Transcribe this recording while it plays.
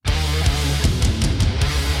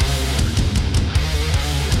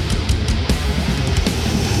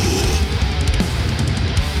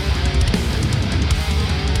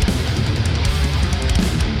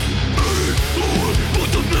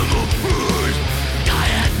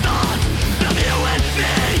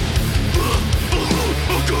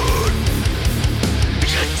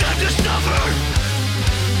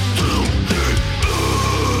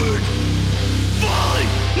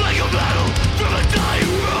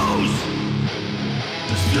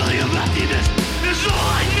emptiness is all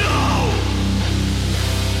I know.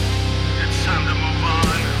 It's time to move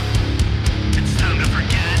on. It's time to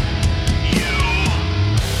forget you.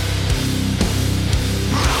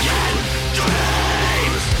 Broken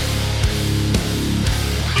dreams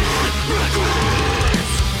and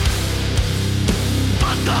regrets,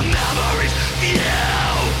 but the memories few.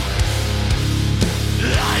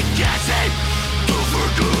 I can't seem to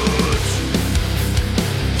forget.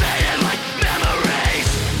 Faded like memories.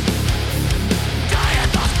 Dying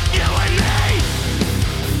thoughts, you and me.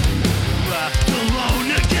 Left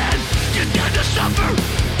alone again, condemned to suffer.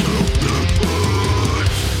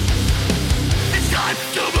 It's time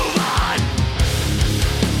to move on.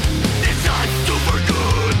 It's time to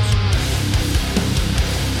forget.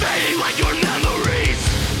 Fading like your memories.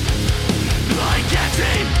 I can't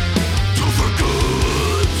seem to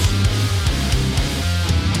forget.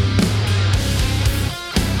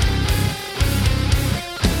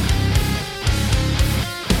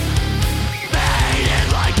 Fading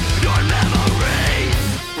like your memories.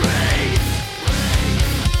 Fading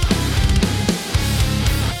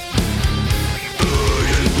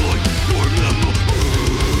like your memories.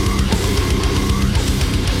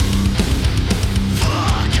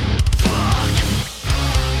 Fuck.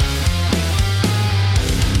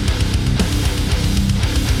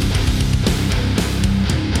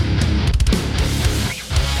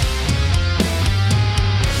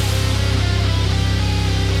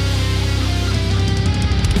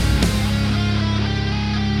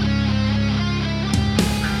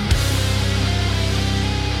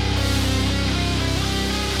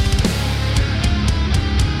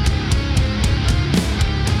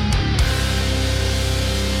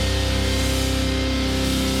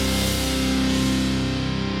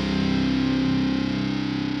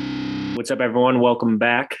 What's up, everyone? Welcome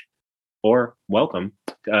back, or welcome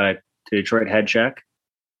to Detroit Head Check.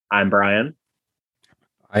 I'm Brian,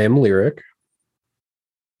 I am Lyric.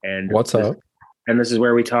 and What's up? And this is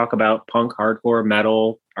where we talk about punk, hardcore,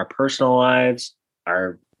 metal, our personal lives,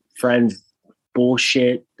 our friends'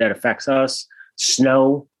 bullshit that affects us,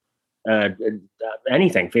 snow,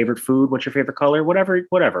 anything. Favorite food? What's your favorite color?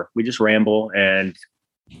 Whatever. We just ramble and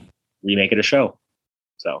we make it a show.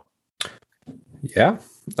 So Yeah.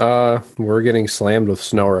 We're getting slammed with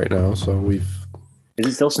snow right now, so is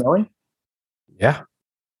it still snowing? yeah.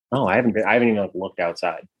 Oh, I haven't even looked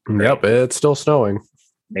outside. Yep, it's still snowing.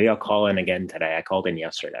 Maybe I'll call in again today. I called in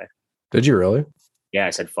yesterday. Did you really? Yeah,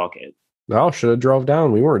 I said fuck it. No, should have drove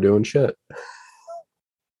down. We weren't doing shit.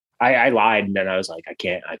 I lied, and then I was like, I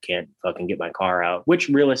can't fucking get my car out. Which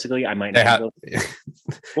realistically, I might not.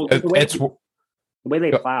 Well, the way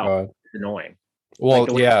they plow is annoying. Well,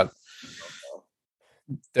 Like yeah.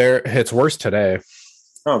 It's worse today.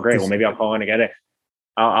 Oh, great. Well, maybe I'll call in again.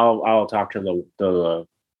 I'll talk to the.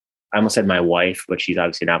 I almost said my wife, but she's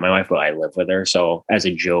obviously not my wife, but I live with her. So as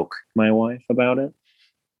a joke, my wife about it.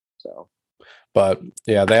 So, But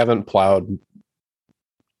yeah, they haven't plowed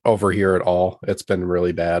over here at all. It's been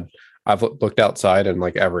really bad. I've looked outside, and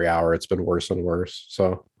like every hour it's been worse and worse.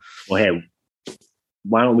 So, well, hey,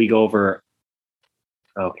 why don't we go over?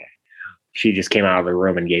 Okay. She just came out of the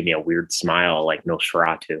room and gave me a weird smile like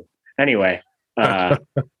Nosferatu. Anyway, why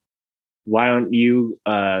don't you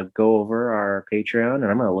go over our Patreon, and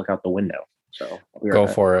I'm going to look out the window. So go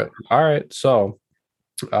for it. All right. So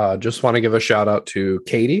just want to give a shout out to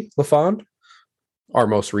Katie LaFond, our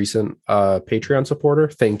most recent Patreon supporter.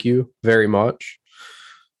 Thank you very much.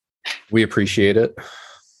 We appreciate it.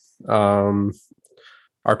 Our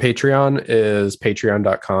Patreon is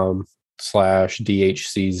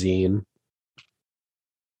patreon.com/DHCzine.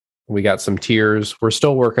 We got some tiers. We're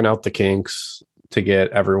still working out the kinks to get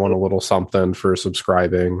everyone a little something for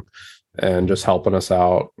subscribing and just helping us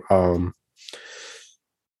out. We're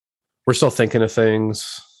still thinking of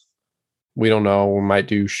things. We don't know. We might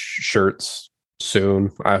do shirts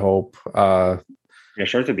soon, I hope. Yeah,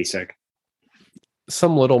 shirts would be sick.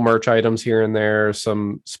 Some little merch items here and there,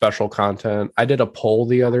 some special content. I did a poll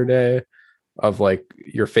the other day of like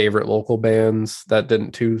your favorite local bands that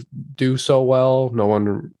didn't do so well. No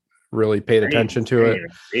one really paid attention to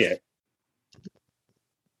it.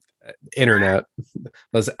 Internet,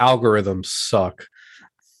 those algorithms suck.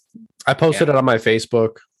 I posted it on my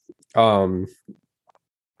Facebook.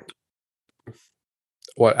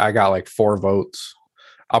 What I got like 4 votes.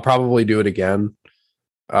 I'll probably do it again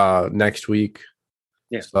next week.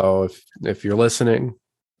 Yeah. So if you're listening,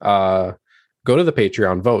 go to the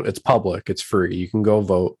Patreon, vote. It's public. It's free. You can go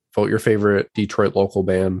vote your favorite Detroit local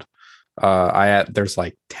band. There's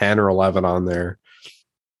like 10 or 11 on there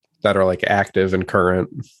that are like active and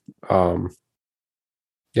current.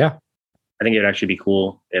 Yeah. I think it'd actually be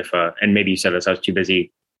cool if, and maybe you said this, I was too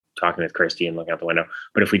busy talking with Christy and looking out the window,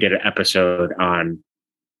 but if we did an episode on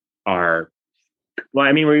our, well,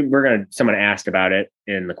 I mean, someone asked about it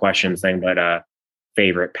in the questions thing, but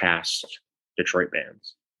favorite past Detroit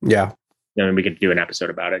bands. Yeah. Then we could do an episode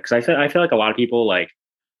about it. Cause I feel like a lot of people like,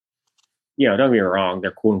 you know, don't get me wrong, they're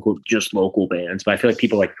quote unquote just local bands, but I feel like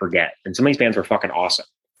people like forget. And some of these bands were fucking awesome.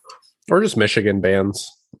 Or just Michigan bands.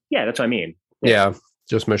 Yeah, that's what I mean. Yeah,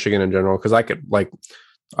 just Michigan in general. Because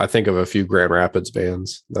I think of a few Grand Rapids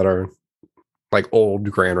bands that are like old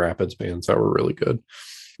Grand Rapids bands that were really good.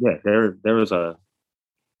 Yeah, there was a,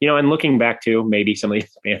 you know, and looking back too, maybe some of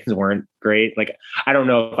these bands weren't great. Like, I don't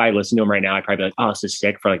know if I listen to them right now, I'd probably be like, oh, this is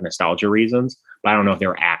sick for like nostalgia reasons. But I don't know if they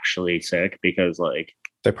were actually sick because like,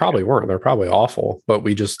 they probably weren't. They're probably awful, but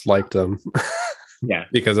we just liked them. Yeah,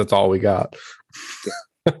 because that's all we got.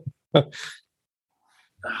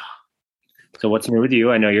 So what's new with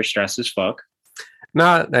you? I know you're stressed as fuck.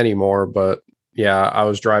 Not anymore, but yeah, I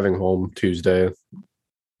was driving home Tuesday,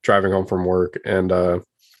 driving home from work, and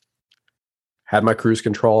had my cruise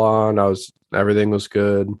control on. Everything was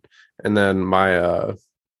good, and then my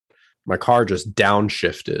car just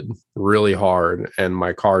downshifted really hard, and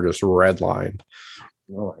my car just redlined.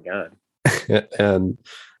 Oh my god! And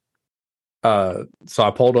so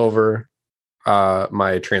I pulled over.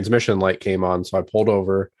 My transmission light came on, so I pulled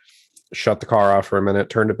over, shut the car off for a minute,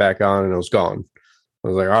 turned it back on, and it was gone. I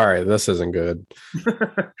was like, all right, this isn't good.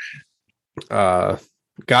 Got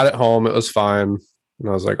it home, it was fine, and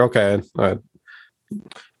I was like, okay, I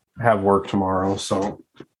have work tomorrow, so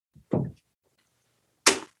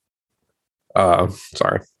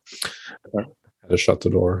sorry, I had to shut the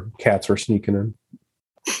door. Cats were sneaking in.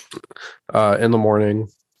 In the morning,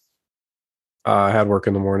 I had work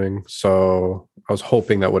in the morning, so I was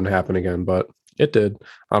hoping that wouldn't happen again, but it did.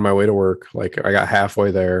 On my way to work, like I got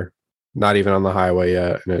halfway there, not even on the highway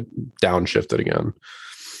yet, and it downshifted again.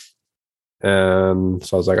 And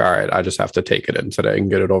so I was like, all right, I just have to take it in today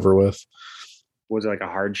and get it over with. Was it like a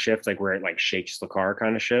hard shift, like where it like shakes the car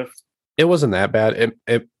kind of shift? It wasn't that bad.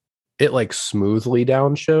 It like smoothly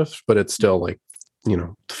downshift, but it's still like, you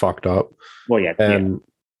know, fucked up. Well, yeah. And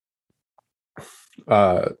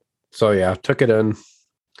so yeah, took it in.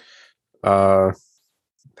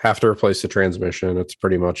 Have to replace the transmission. It's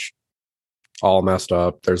pretty much all messed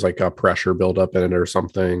up. There's like a pressure buildup in it or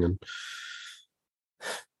something,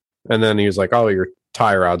 and then he was like, "Oh, your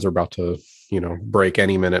tie rods are about to, you know, break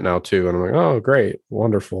any minute now too." And I'm like, "Oh, great,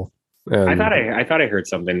 wonderful." And I thought I heard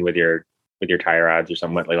something with your tie rods or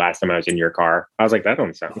something. Like last time I was in your car, I was like, that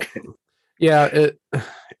don't sound good. Yeah,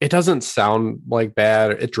 it doesn't sound like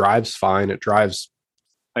bad. It drives fine. It drives.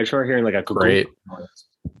 I sure hearing like a great.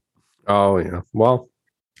 Oh yeah, well,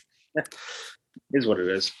 is what it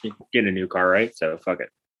is. You get a new car, right? So fuck it.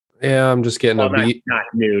 Yeah, I'm just getting a beat. Not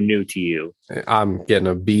new to you. I'm getting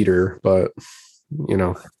a beater, but you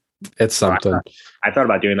know, it's something. I thought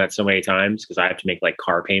about doing that so many times because I have to make like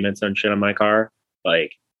car payments and shit on my car.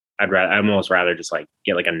 Like I'd almost rather just like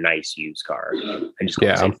get like a nice used car and just go.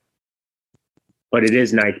 Yeah. But it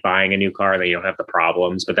is nice buying a new car that you don't have the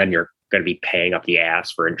problems, but then you're going to be paying up the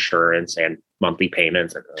ass for insurance and monthly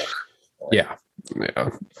payments. And, yeah.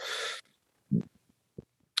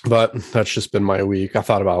 But that's just been my week.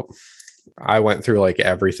 I went through like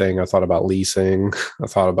everything. I thought about leasing. I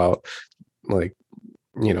thought about like,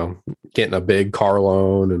 you know, getting a big car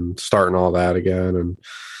loan and starting all that again. And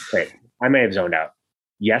wait, I may have zoned out.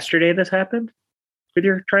 Yesterday this happened with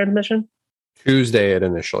your transmission? Tuesday it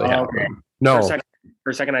initially happened. Okay. No. For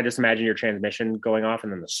a second, I just imagine your transmission going off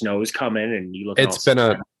and then the snow's coming and you look. It's been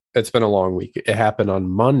a long week. It happened on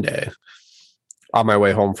Monday on my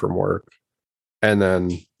way home from work. And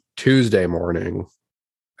then Tuesday morning,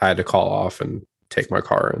 I had to call off and take my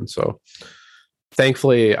car in. So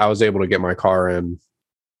thankfully, I was able to get my car in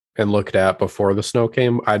and looked at before the snow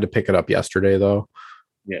came. I had to pick it up yesterday, though.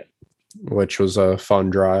 Yeah. Which was a fun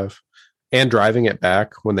drive. And driving it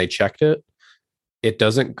back, when they checked it, it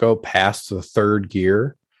doesn't go past the third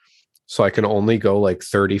gear. So I can only go like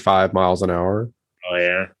 35 miles an hour. Oh,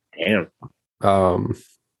 yeah. Damn.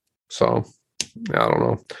 So I don't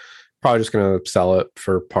know. Probably just going to sell it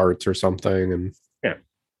for parts or something. And yeah,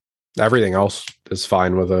 everything else is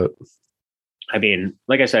fine with it. I mean,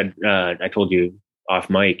 like I said, I told you off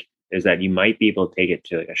mic, is that you might be able to take it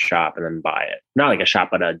to like a shop and then buy it. Not like a shop,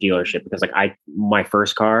 but a dealership. Because like my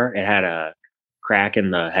first car, it had a crack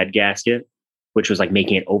in the head gasket, which was like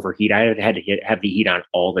making it overheat. I had to have the heat on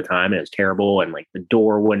all the time. And it was terrible. And like the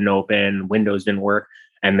door wouldn't open, windows didn't work.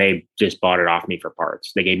 And they just bought it off me for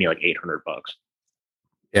parts. They gave me like $800.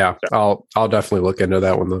 Yeah, so. I'll definitely look into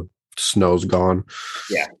that when the snow's gone.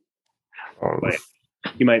 Yeah. But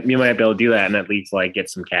you might be able to do that and at least like get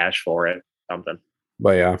some cash for it, something.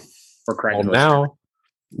 But yeah, For well, now,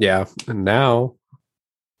 yeah, and now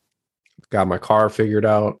got my car figured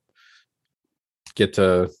out.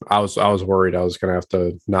 I was worried I was gonna have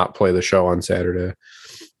to not play the show on Saturday.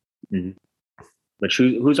 Mm-hmm. But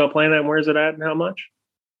who's all playing that and where is it at and how much?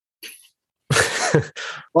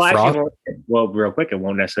 Well, actually, real quick, it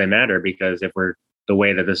won't necessarily matter because if we're the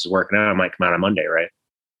way that this is working out, it might come out on Monday, right?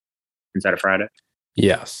 Instead of Friday.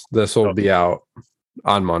 Yes, this will be out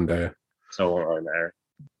on Monday. So it won't really matter.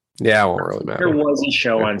 Yeah, it won't really matter. There was a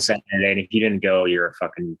show on Saturday, and if you didn't go, you're a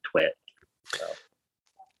fucking twit. So.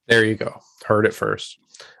 There you go. Heard it first.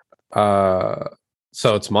 So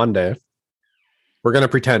it's Monday. We're going to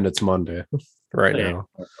pretend it's Monday now.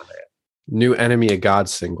 New Enemy of God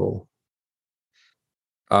single.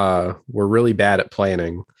 We're really bad at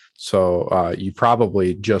planning. So you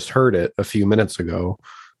probably just heard it a few minutes ago.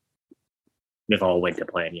 If all went to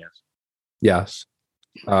plan, yes. Yes.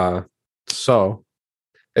 So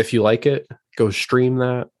if you like it, go stream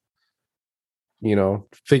that.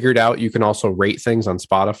 Figured out you can also rate things on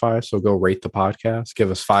Spotify. So go rate the podcast. Give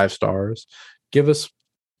us 5 stars. Give us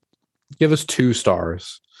 2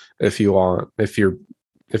 stars if you want. If you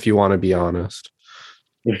want to be honest.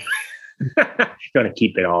 You want to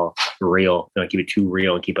keep it all real. You want to keep it too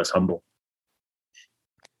real and keep us humble.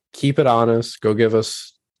 Keep it honest. Go give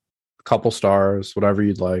us a couple stars, whatever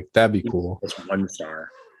you'd like. That'd be cool. It's 1 star.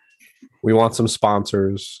 We want some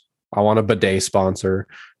sponsors. I want a bidet sponsor.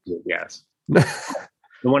 Yes. The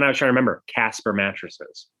one I was trying to remember, Casper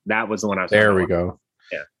mattresses. That was the one I was. There we go.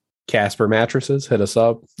 Yeah. Casper mattresses, hit us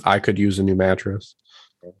up. I could use a new mattress.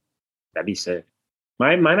 That'd be sick.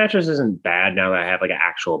 My mattress isn't bad now that I have like an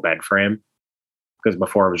actual bed frame. Because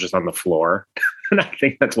before it was just on the floor. And I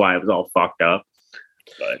think that's why it was all fucked up.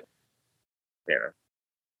 But yeah.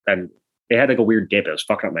 And it had like a weird dip. It was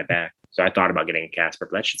fucking up my back. So I thought about getting a Casper,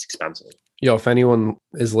 but that shit's expensive. Yo, if anyone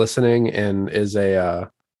is listening and is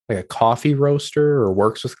a coffee roaster or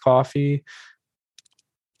works with coffee,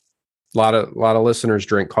 a lot of listeners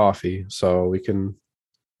drink coffee, so we can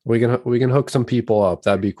hook some people up.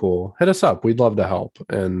 That'd be cool. Hit us up. We'd love to help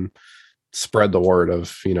and spread the word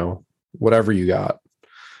of whatever you got.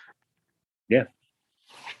 Yeah,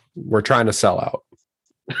 we're trying to sell out.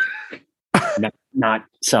 not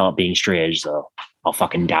sell out being straight edge though. I'll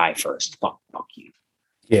fucking die first. Fuck you.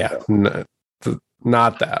 Yeah,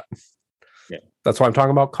 not that. Yeah. That's why I'm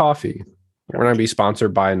talking about coffee. We're not gonna be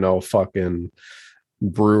sponsored by no fucking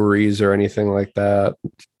breweries or anything like that.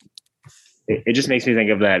 It just makes me think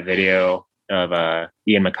of that video of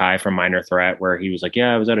Ian MacKay from Minor Threat where he was like,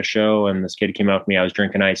 yeah, I was at a show and this kid came up to me. I was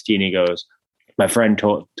drinking iced tea and he goes, my friend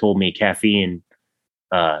told me caffeine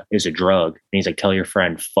is a drug. And he's like, tell your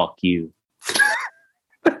friend, fuck you.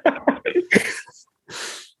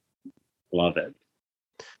 Love it.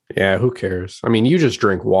 Yeah, who cares? I mean, you just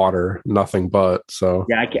drink water, nothing but. So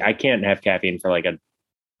yeah, I can't have caffeine for like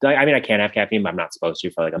I can't have caffeine, but I'm not supposed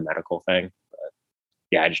to for like a medical thing. But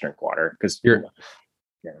yeah, I just drink water because you're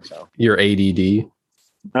ADD.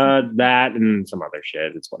 That and some other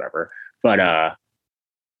shit. It's whatever. But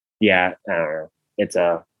yeah, I don't know. It's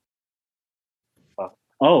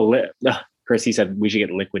Chrissy said we should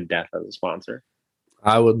get Liquid Death as a sponsor.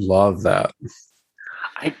 I would love that.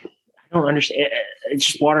 I don't understand. It's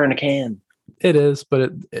just water in a can. It is,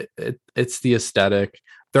 but it's the aesthetic.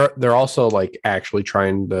 They're also like actually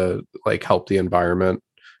trying to like help the environment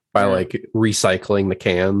by like recycling the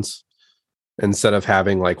cans instead of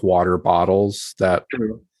having like water bottles that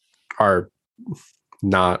are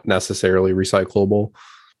not necessarily recyclable.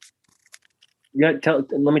 Yeah,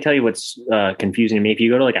 let me tell you what's confusing to me. If you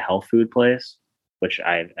go to like a health food place, which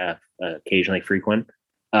I occasionally frequent,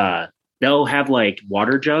 they'll have like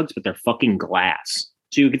water jugs, but they're fucking glass.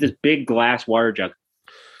 So you get this big glass water jug.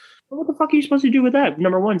 Well, what the fuck are you supposed to do with that?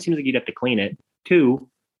 Number one, seems like you'd have to clean it. 2,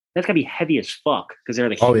 that's gotta be heavy as fuck because they're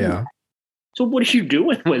like, oh yeah. So what are you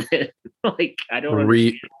doing with it? Like, I don't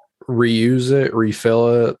reuse it,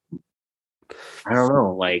 refill it. I don't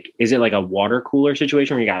know. Like, is it like a water cooler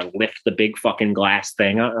situation where you gotta lift the big fucking glass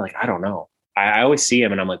thing out? Like, I don't know. I always see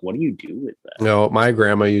them and I'm like, what do you do with that? No, my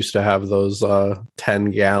grandma used to have those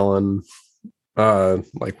 10-gallon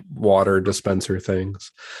like water dispenser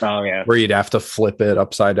things. Oh yeah, where you'd have to flip it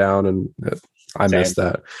upside down, and I missed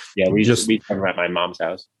that. Yeah, we talking about my mom's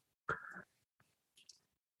house.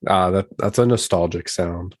 That's a nostalgic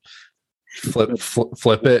sound. Flip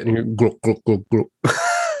it, and you gluk, gluk, gluk, gluk.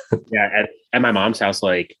 Yeah, at my mom's house,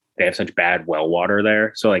 like they have such bad well water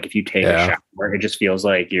there, so like if you take a shower, it just feels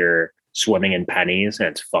like you're swimming in pennies, and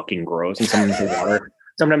it's fucking gross. And some of the water,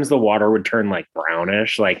 sometimes the water would turn like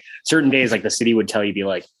brownish. Like certain days, like the city would tell you, be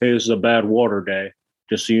like, "Hey, this is a bad water day,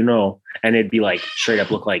 just so you know," and it'd be like straight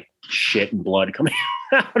up look like shit and blood coming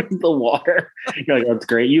out of the water. You're like, "That's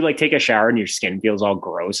great." You like take a shower and your skin feels all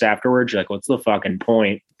gross afterwards. You're like, "What's the fucking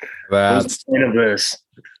point? What's the point of this?"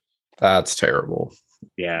 That's terrible.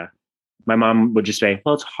 Yeah, my mom would just say,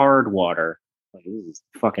 "Well, it's hard water." Like, this is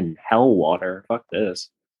fucking hell water. Fuck this.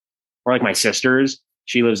 Or like my sister's,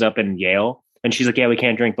 she lives up in Yale, and she's like, "Yeah, we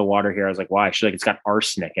can't drink the water here." I was like, "Why?" She's like, "It's got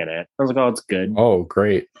arsenic in it." I was like, "Oh, it's good. Oh,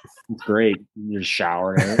 great. It's great. You just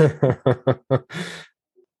shower in it."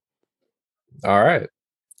 All right.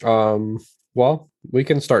 Well, we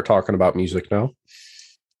can start talking about music now.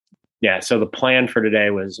 Yeah. So the plan for today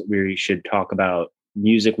was we should talk about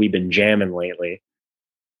music we've been jamming lately,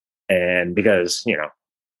 and because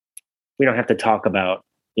we don't have to talk about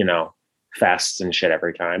fests and shit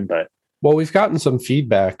every time, but Well, we've gotten some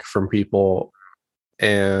feedback from people,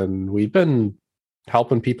 and we've been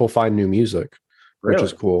helping people find new music, which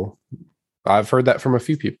is really, cool. I've heard that from a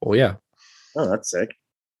few people. Yeah. oh, that's sick.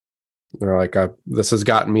 They're like, this has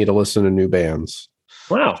gotten me to listen to new bands.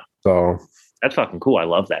 Wow, So, that's fucking cool. I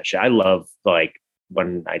love that shit. I love like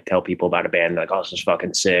when I tell people about a band, like, "Oh, this is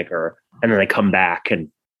fucking sick," and then they come back and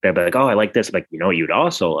they'll be like, "Oh, I like this." I'm like, you'd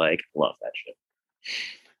also like, love that shit.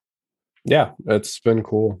 yeah, it's been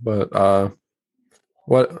cool. But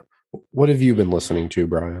what have you been listening to,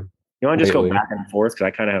 Brian? You want to just go lately? back and forth because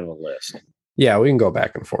I kind of have a list. Yeah, we can go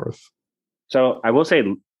back and forth. So I will say,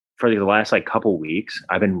 for the last like couple weeks,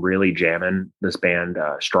 I've been really jamming this band,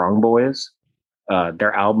 Strong Boys.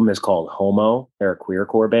 Their album is called Homo. They're a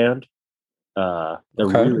queercore band. They're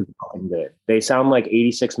Okay. really fucking good. They sound like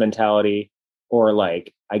 86 Mentality, or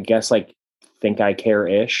like, I guess like Think I Care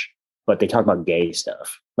ish, but they talk about gay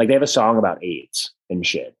stuff. Like they have a song about AIDS and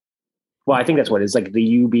shit. Well, I think that's what it is. Like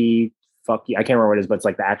the UB fuck you. I can't remember what it is, but it's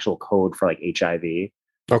like the actual code for like HIV.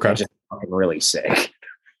 Okay. It's just fucking really sick.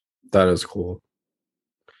 That is cool.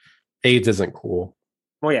 AIDS isn't cool.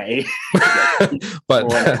 Well, yeah, AIDS But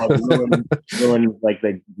ruin like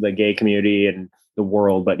the gay community and the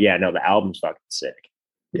world. But yeah, no, the album's fucking sick.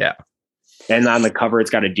 yeah. And on the cover, it's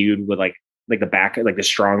got a dude with like the back, like the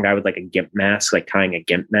strong guy with like a gimp mask, like tying a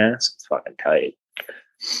gimp mask. It's fucking tight.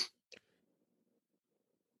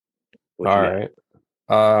 What All you got?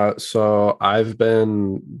 right. So I've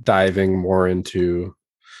been diving more into,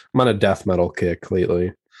 I'm on a death metal kick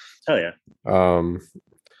lately. Hell yeah. Um,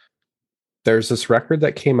 there's this record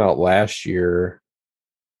that came out last year,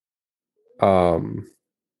 from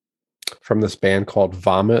this band called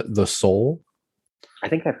Vomit the Soul. I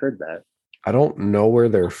think I've heard that. I don't know where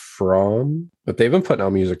they're from, but they've been putting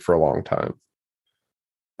out music for a long time.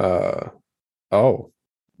 Oh,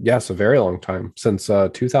 yes, a very long time, since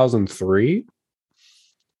 2003.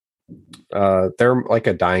 They're like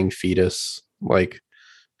a dying fetus, like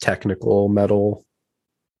technical metal,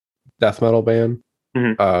 death metal band.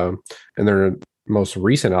 Mhm. And their most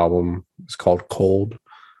recent album is called Cold.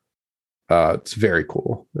 It's very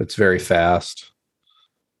cool. It's very fast.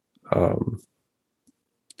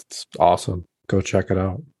 It's awesome. Go check it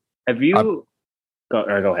out. Have you go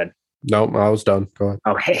ahead? No, I was done. Go ahead.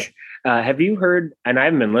 Okay. Have you heard, and I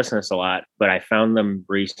haven't been listening to this a lot, but I found them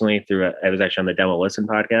recently through, I was actually on the Demo Listen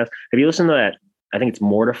podcast. Have you listened to that? I think it's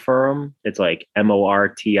Mortiferum. It's like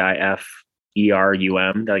Mortiferum.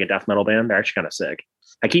 They're like a death metal band. They're actually kind of sick.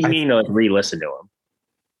 I keep meaning to like re-listen to them.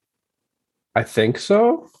 I think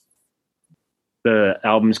so. The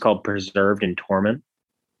album's called Preserved in Torment.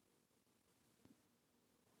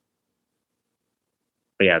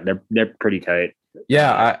 But yeah, they're pretty tight.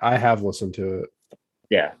 Yeah, I have listened to it.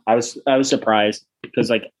 Yeah, I was surprised because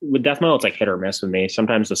like with death metal, it's like hit or miss with me.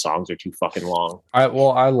 Sometimes the songs are too fucking long. I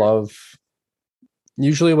love,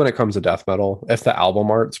 usually when it comes to death metal, if the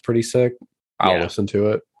album art's pretty sick, I'll listen to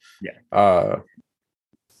it. Yeah.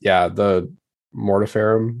 Yeah, the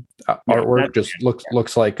Mortiferum artwork just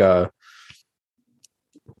looks like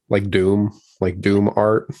Doom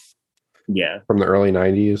art. Yeah. From the early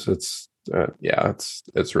 90s. It's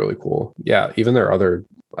it's really cool. Yeah, even their other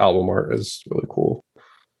album art is really cool.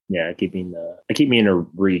 Yeah, I keep meaning to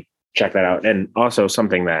recheck that out. And also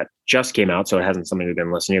something that just came out, so it hasn't something we've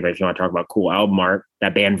been listening to, but if you want to talk about cool album art,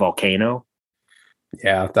 that band Volcano.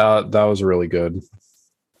 Yeah, that was really good.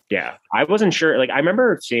 Yeah. I wasn't sure. Like I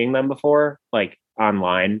remember seeing them before, like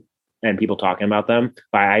online and people talking about them,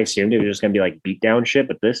 but I assumed it was just gonna be like beatdown shit.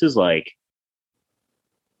 But this is like,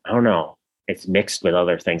 I don't know. It's mixed with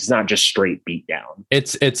other things. It's not just straight beatdown.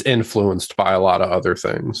 It's influenced by a lot of other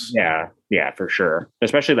things. Yeah, for sure.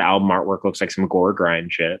 Especially the album artwork looks like some gore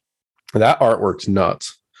grind shit. That artwork's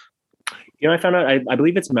nuts. I found out, I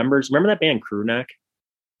believe it's members. Remember that band Crewneck?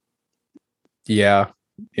 Yeah.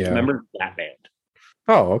 Remember that band?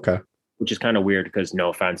 Oh, okay. Which is kind of weird because no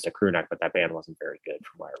offense to Crewneck, but that band wasn't very good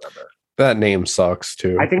from what I remember. That name sucks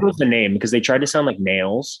too. I think it was the name because they tried to sound like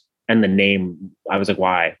Nails, and the name, I was like,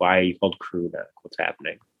 why? Why are you called Crewneck? What's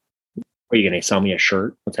happening? Are you going to sell me a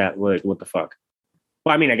shirt? What the fuck?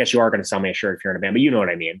 Well, I mean, I guess you are going to sell me a shirt if you're in a band, but you know what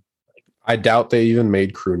I mean. I doubt they even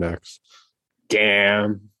made crew necks.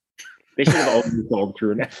 Damn. They should have always sold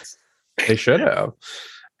crew necks. They should have.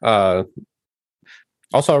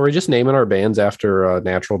 Also, are we just naming our bands after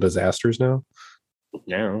natural disasters now?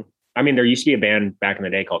 No. I mean, there used to be a band back in the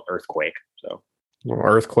day called Earthquake. So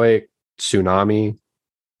Earthquake, tsunami,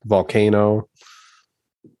 volcano.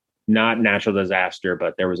 Not natural disaster,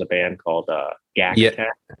 but there was a band called Gak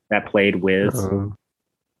Attack that played with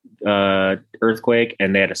Earthquake,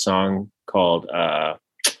 and they had a song called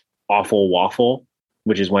Awful Waffle,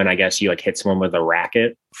 which is when I guess you like hit someone with a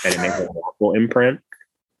racket and it makes a waffle imprint.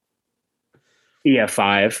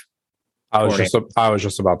 EF5. I was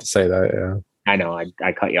just about to say that, yeah. I know,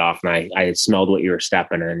 I cut you off and I smelled what you were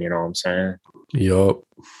stepping in, you know what I'm saying? Yup.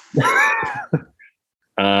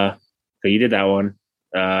 So you did that one.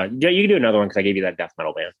 Yeah, you can do another one because I gave you that death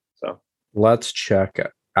metal band. So let's check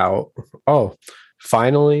out. Oh,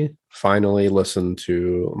 finally listen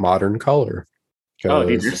to Modern Color. Oh,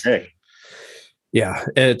 dude, you're sick. Yeah,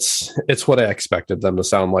 it's what I expected them to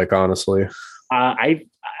sound like, honestly. I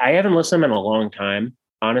haven't listened to them in a long time,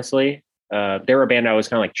 honestly. They were a band I was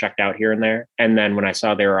kind of like checked out here and there. And then when I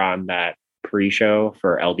saw they were on that pre-show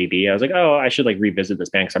for LDB, I was like, oh, I should like revisit this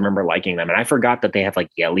band because I remember liking them. And I forgot that they have like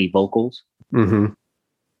yelly vocals. Mm-hmm.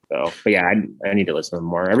 So, but yeah, I need to listen to them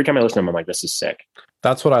more. Every time I listen to them, I'm like, this is sick.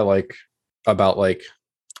 That's what I like about like,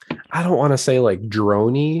 I don't want to say like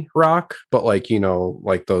droney rock, but like, you know,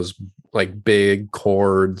 like those like big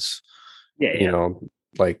chords. Yeah. You know,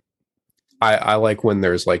 like I like when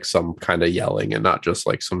there's like some kind of yelling and not just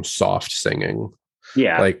like some soft singing.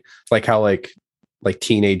 Yeah. Like how like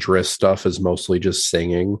Teenage Wrist stuff is mostly just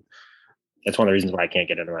singing. That's one of the reasons why I can't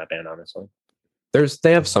get into that band, honestly.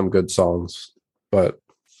 They have some good songs, but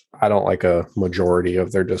I don't like a majority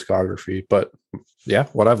of their discography. But yeah,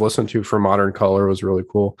 what I've listened to for Modern Color was really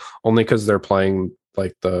cool. Only because they're playing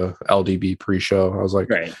like the LDB pre-show. I was like,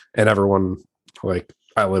 right. And everyone like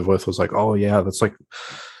I live with was like, oh yeah, that's like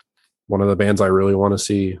one of the bands I really want to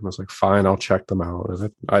see. And I was like, fine, I'll check them out.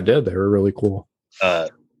 And I did. They were really cool.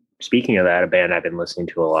 Speaking of that, a band I've been listening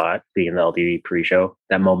to a lot, being the LDB pre-show,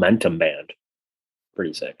 that Momentum band.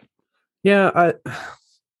 Pretty sick. Yeah,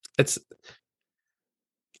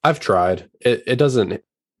 I've tried. It doesn't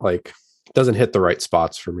hit the right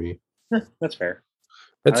spots for me. That's fair.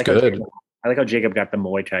 It's good. I like how Jacob got the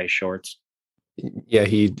Muay Thai shorts. Yeah,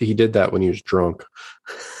 he did that when he was drunk.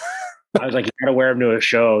 I was like, you gotta wear them to a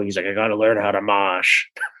show. He's like, I gotta learn how to mosh.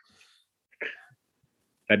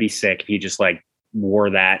 That'd be sick if he just like wore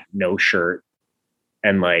that no shirt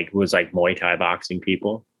and like was like Muay Thai boxing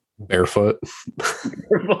people. Barefoot.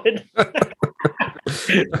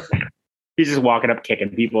 He's just walking up kicking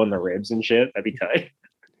people in the ribs and shit. That'd be tight.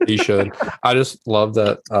 He should. I just love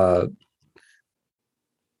that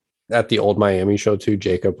at the old Miami show too,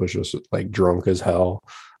 Jacob was just like drunk as hell.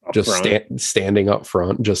 Up just standing up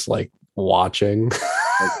front, just like watching.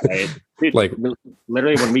 Okay. Dude, like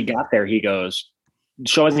literally when we got there, he goes,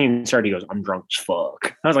 show hasn't even started, he goes, I'm drunk as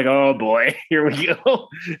fuck. I was like, oh boy, here we go.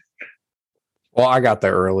 Well, I got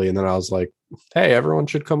there early and then I was like, hey, everyone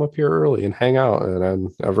should come up here early and hang out. And then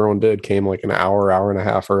everyone came like an hour and a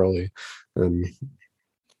half early. And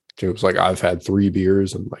it was like, I've had 3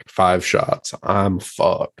 beers and like 5 shots. I'm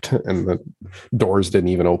fucked. And the doors didn't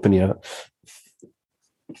even open yet.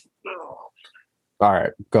 All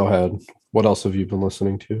right, go ahead. What else have you been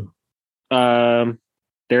listening to?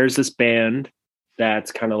 There's this band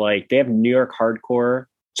that's kind of like, they have New York hardcore.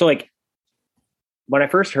 So like when I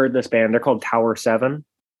first heard this band, they're called Tower 7.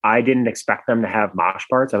 I didn't expect them to have mosh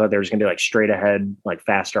parts. I thought they were just gonna be like straight ahead, like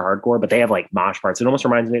faster hardcore, but they have like mosh parts. It almost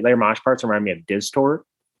reminds me, their mosh parts remind me of Distort.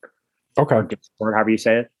 Okay. Distort, however you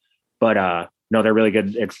say it. But no, they're really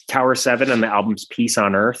good. It's Tower 7 and the album's Peace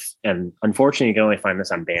on Earth. And unfortunately, you can only find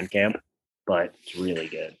this on Bandcamp, but it's really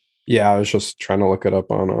good. Yeah, I was just trying to look it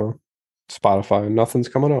up on Spotify and nothing's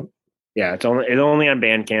coming up. Yeah, it's only on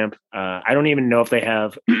Bandcamp. I don't even know if they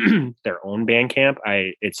have their own Bandcamp.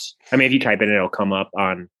 If you type it in, it'll come up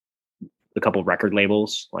on a couple record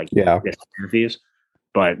labels like discographies.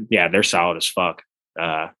 But yeah, they're solid as fuck.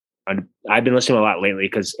 I've been listening a lot lately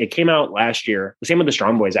because it came out last year. The same with the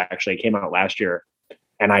Strong Boys, actually. It came out last year.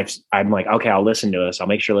 And I'm like, okay, I'll listen to this. I'll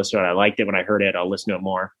make sure to listen to it. I liked it when I heard it. I'll listen to it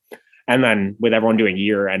more. And then with everyone doing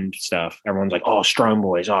year end stuff, everyone's like, oh, Strong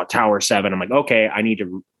Boys, oh, Tower 7. I'm like, okay, I need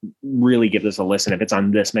to really give this a listen if it's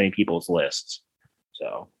on this many people's lists.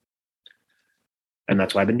 So, and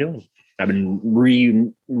that's what I've been doing. I've been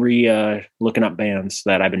looking up bands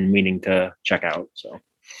that I've been meaning to check out. So,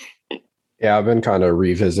 yeah, I've been kind of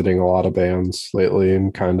revisiting a lot of bands lately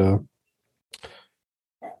and kind of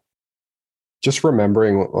just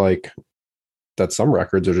remembering like that some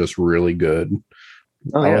records are just really good.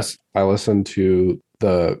 oh, yeah. I listened to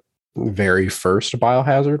the very first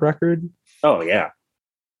Biohazard record. Oh, yeah.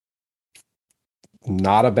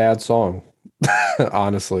 Not a bad song.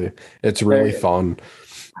 Honestly, it's really fun.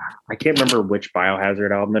 I can't remember which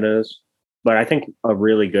Biohazard album it is, but I think a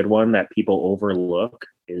really good one that people overlook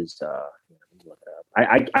is look it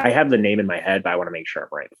up. I have the name in my head, but I want to make sure I'm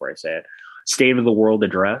right before I say it. State of the World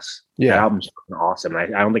Address. Yeah. That album's awesome. I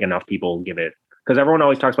don't think enough people give it, because everyone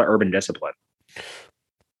always talks about Urban Discipline.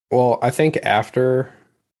 Well, I think after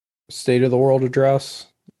State of the World Address,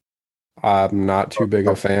 I'm not too big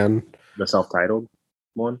a fan. The self-titled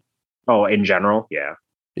one. Oh, in general, yeah.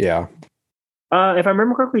 Yeah. If I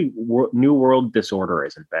remember correctly, New World Disorder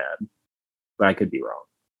isn't bad, but I could be wrong.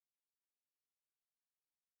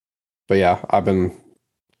 But yeah, I've been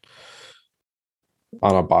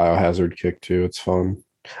on a Biohazard kick too. It's fun.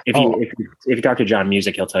 If you talk to John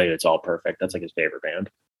Music, he'll tell you it's all perfect. That's like his favorite band.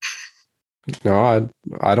 No,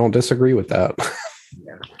 I don't disagree with that.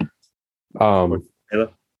 Yeah.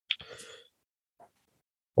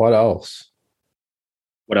 What else?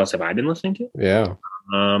 What else have I been listening to? Yeah.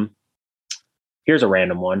 Here's a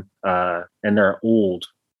random one. And they're old.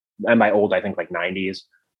 And by old, I think like 90s.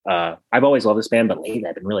 I've always loved this band, but lately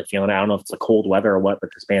I've been really feeling it. I don't know if it's the cold weather or what, but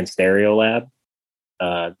this band Stereo Lab.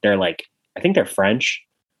 They're like, I think they're French,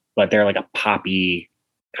 but they're like a poppy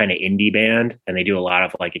kind of indie band, and they do a lot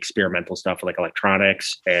of like experimental stuff with like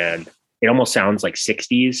electronics, and it almost sounds like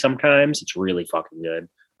 60s sometimes. It's really fucking good.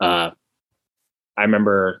 I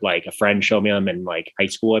remember like a friend showed me them in like high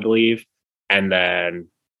school, I believe, and then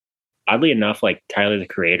oddly enough, like Tyler the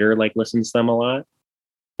Creator like listens to them a lot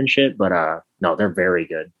and shit. But no, they're very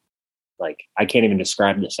good. Like I can't even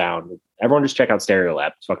describe the sound. Everyone just check out Stereo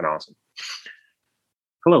Lab. It's fucking awesome.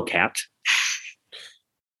 Hello, Cat.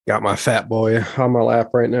 Got my fat boy on my lap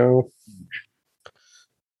right now.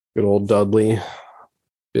 Good old Dudley.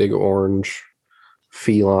 Big orange.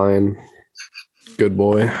 Feline. Good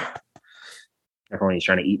boy. Everyone, he's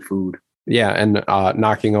trying to eat food. Yeah, and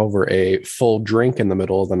knocking over a full drink in the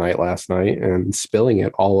middle of the night last night and spilling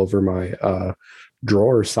it all over my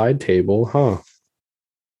drawer side table. Huh.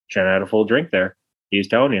 Shouldn't have had a full drink there. He was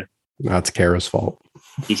telling you. That's Kara's fault.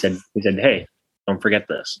 He said, hey, don't forget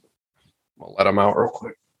this. I'll let him out real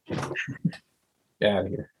quick. Get out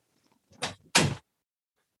of here.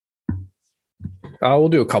 We'll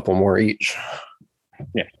do a couple more each.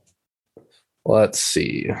 Yeah. Let's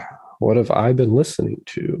see. What have I been listening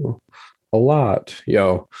to? A lot.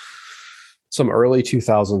 Yo, some early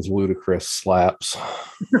 2000s Ludacris slaps.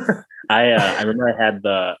 I remember I had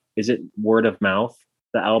is it Word of Mouth,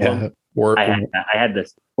 the album? Yeah, I had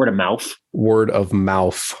this Word of Mouth. Word of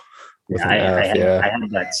Mouth. Yeah, I had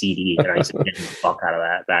that CD, and I used to get the fuck out of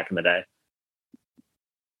that back in the day.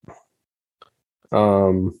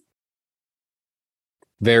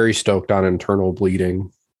 Very stoked on Internal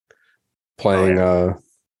Bleeding, playing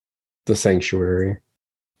The Sanctuary.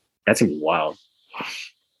 That's gonna be wild.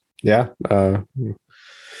 Yeah.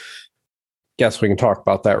 Guess we can talk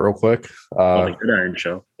about that real quick. The Good Iron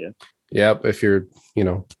Show. Yeah. Yep. If you're,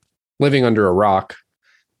 living under a rock,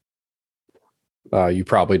 you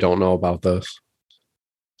probably don't know about this.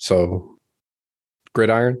 So,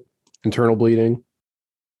 Gridiron, Internal Bleeding,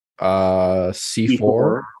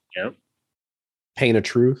 C4. Yep. Pain of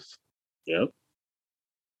Truth. Yep.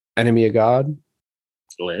 Enemy of God.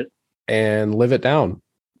 Lit. And Live It Down.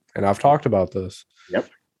 And I've talked about this. Yep.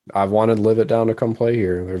 I've wanted Live It Down to come play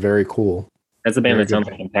here. They're very cool. That's a band that sounds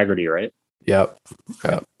like Integrity, right? Yep.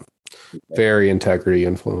 Very Integrity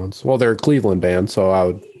influence. Well, they're a Cleveland band, so I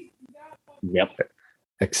would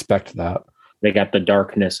expect that. They got the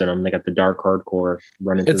darkness in them. They got the dark hardcore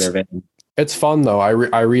running through their veins. It's fun, though. I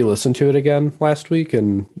re-listened to it again last week,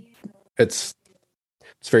 and it's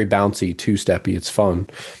very bouncy, two-steppy. It's fun. I'm going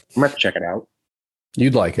to have to check it out.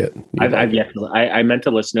 You'd like it. I meant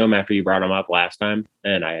to listen to them after you brought them up last time,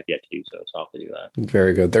 and I have yet to do so. So I'll have to do that.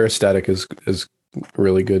 Very good. Their aesthetic is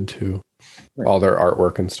really good too. Right. All their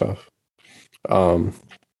artwork and stuff. I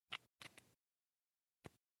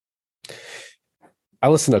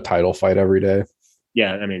listen to Title Fight every day.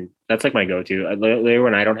 Yeah, I mean that's like my go-to.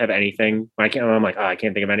 When I don't have anything, I'm like, I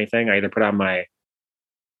can't think of anything. I either put on my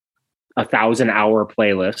 1,000-hour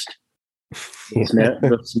playlist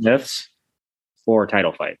The Smiths or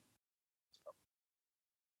Title Fight.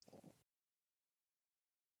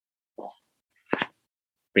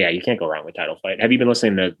 But yeah, you can't go wrong with Title Fight. Have you been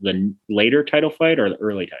listening to the later Title Fight or the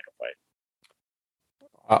early Title Fight?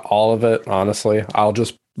 All of it, honestly. I'll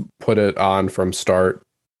just put it on from start,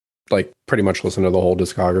 like pretty much listen to the whole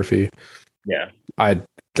discography. Yeah.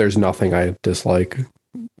 There's nothing I dislike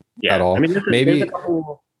at all. I mean, maybe there's a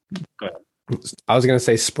couple... Go ahead. I was gonna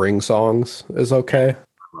say Spring Songs is okay.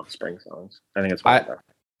 I love Spring Songs. I think it's fun.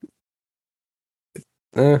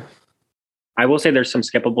 I will say there's some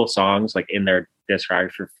skippable songs like in their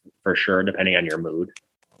discography for sure, depending on your mood.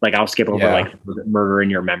 Like I'll skip over like Murder in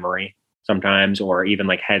Your Memory sometimes, or even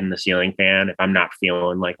like Head in the Ceiling Fan if I'm not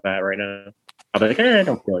feeling like that right now. I'll be like, I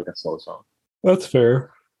don't feel like a slow song. That's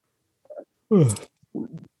fair.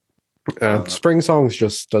 Spring Songs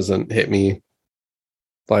just doesn't hit me.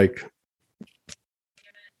 Like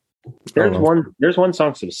there's one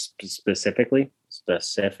song specifically,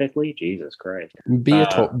 Jesus Christ. Be a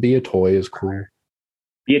Toy is cool.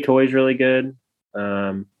 Be a Toy is really good.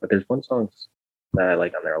 But there's one song that I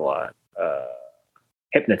like on there a lot.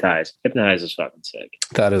 Hypnotize is fucking sick.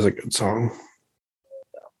 That is a good song.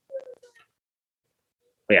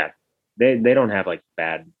 But yeah, they don't have like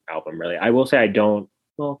bad album really. I will say I'm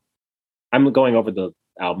going over the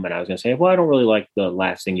album and I was gonna say, well, I don't really like the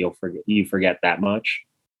Last Thing You Forget that much.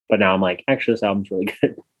 But now I'm like, actually this album's really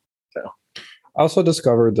good. So I also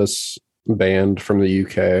discovered this band from the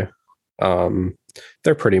UK.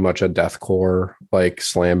 They're pretty much a deathcore like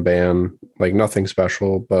slam band, like nothing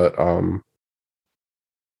special, but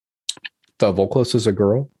the vocalist is a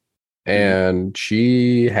girl and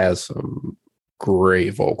she has some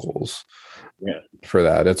great vocals. Yeah. For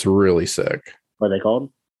that. It's really sick. What are they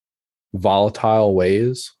called? Volatile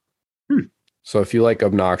Ways. So if you like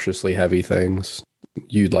obnoxiously heavy things,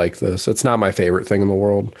 you'd like this. It's not my favorite thing in the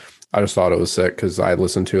world. I just thought it was sick because I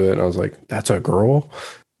listened to it and I was like, that's a girl?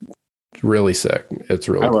 It's really sick. It's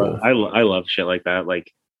really cool. I love shit like that.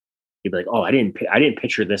 Like you'd be like, oh, I didn't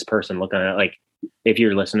picture this person looking at it. Like if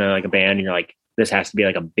you're listening to like a band and you're like, this has to be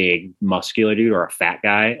like a big muscular dude or a fat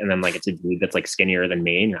guy, and then like it's a dude that's like skinnier than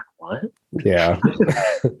me, and you're like, what? Yeah.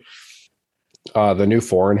 The new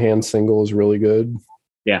Four in Hand single is really good.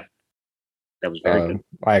 Yeah. That was very good.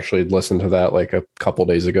 I actually listened to that like a couple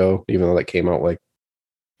days ago, even though that came out like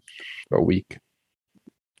a week.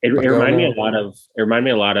 It reminded me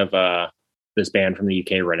a lot of this band from the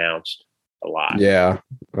UK, Renounced, a lot. Yeah,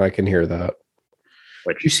 I can hear that.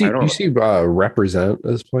 Which you see Represent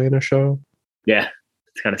is playing a show. Yeah,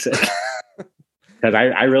 it's kind of sick. Because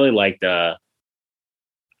I really liked the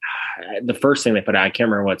first thing they put out. I can't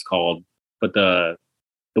remember what it's called, but the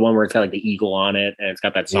one where it's got like the eagle on it and it's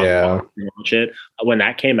got that song. Yeah. Shit. When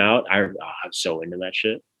that came out, I was so into that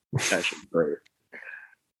shit. That shit was great.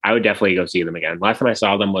 I would definitely go see them again. Last time I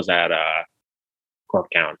saw them was at Corp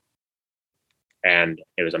Town, and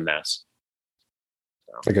it was a mess.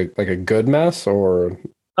 So. Like a good mess, or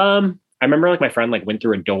I remember like my friend like went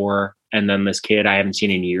through a door, and then this kid I haven't seen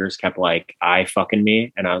in years kept like eye fucking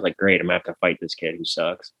me, and I was like, great, I'm gonna have to fight this kid who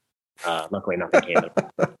sucks. Luckily, nothing came of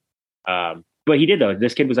it. But he did though.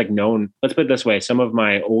 This kid was like known. Let's put it this way: some of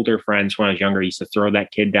my older friends when I was younger used to throw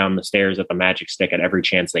that kid down the stairs with a magic stick at every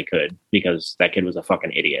chance they could because that kid was a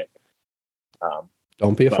fucking idiot.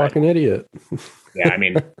 Don't be a fucking idiot. Yeah, I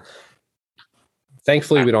mean,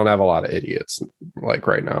 thankfully we don't have a lot of idiots like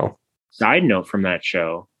right now. Side note from that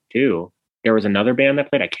show too, there was another band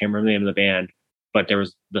that played. I can't remember the name of the band, but there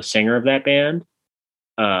was the singer of that band.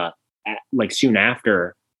 Like soon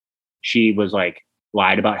after, she was like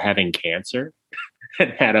lied about having cancer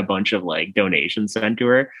and had a bunch of like donations sent to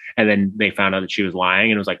her, and then they found out that she was lying,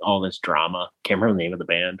 and it was like all this drama. Can't remember the name of the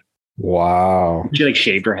band. Wow. She like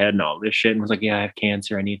shaved her head and all this shit and was like, yeah, I have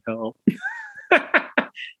cancer, I need help.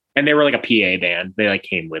 And they were like a PA band. They like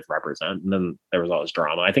came with Represent, and then there was all this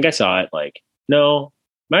drama. I think I saw it like, no,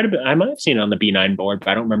 I might have seen it on the B9 board, but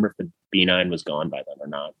I don't remember if the B9 was gone by then or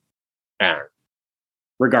not. I don't know.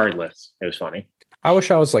 Regardless, it was funny. I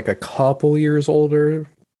wish I was like a couple years older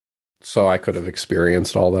so I could have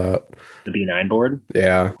experienced all that. The B9 board?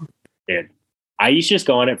 Yeah. Dude, I used to just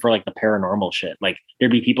go on it for like the paranormal shit. Like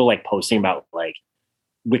there'd be people like posting about like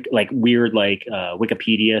weird like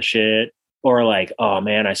Wikipedia shit, or like, oh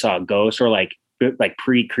man, I saw a ghost, or like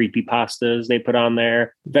pre-creepy pastas they put on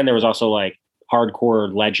there. Then there was also like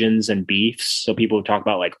hardcore legends and beefs. So people would talk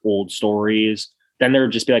about like old stories. Then there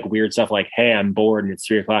would just be like weird stuff like, hey, I'm bored and it's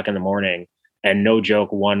 3:00 in the morning. And no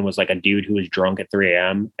joke, one was like a dude who was drunk at 3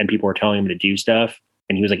 a.m. and people were telling him to do stuff.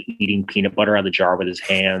 And he was like eating peanut butter out of the jar with his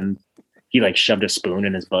hand. He like shoved a spoon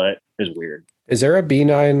in his butt. It was weird. Is there a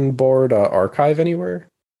B9 board archive anywhere?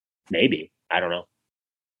 Maybe. I don't know.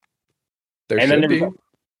 There And should then be.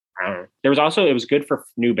 I don't know. There was also, it was good for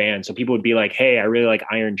new bands. So people would be like, hey, I really like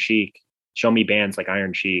Iron Chic. Show me bands like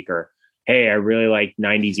Iron Chic. Or, hey, I really like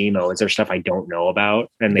 90s emo. Is there stuff I don't know about?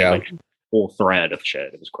 And they like whole thread of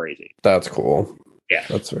shit. It was crazy. That's cool. Yeah.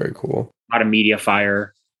 That's very cool. A lot of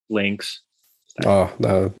MediaFire links.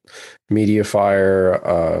 The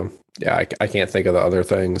MediaFire. Yeah, I can't think of the other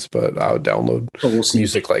things, but I would download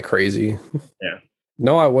music like crazy. Yeah.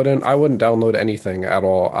 No, I wouldn't. I wouldn't download anything at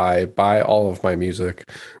all. I buy all of my music.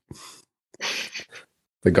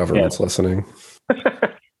 The government's listening.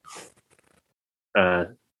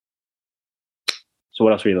 So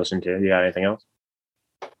what else were you listening to? You got anything else?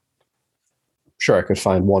 Sure, I could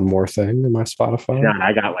find one more thing in my Spotify. Yeah,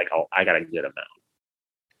 I got a good amount.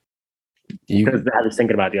 Because I was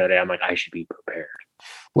thinking about the other day, I'm like, I should be prepared.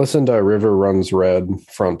 Listen to River Runs Red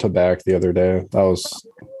front to back the other day. That was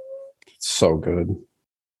so good.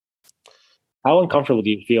 How uncomfortable do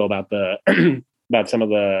you feel about the about some of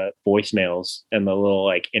the voicemails and the little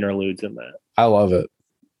like interludes in that? I love it.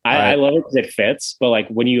 I love it because it fits, but like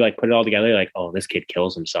when you like put it all together, you're like, oh, this kid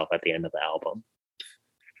kills himself at the end of the album.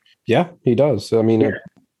 Yeah, he does. I mean,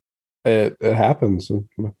 it happens.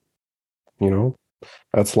 You know,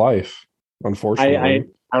 that's life. Unfortunately,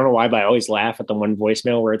 I don't know why, but I always laugh at the one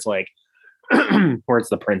voicemail where it's like, where it's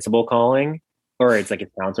the principal calling, or it's like a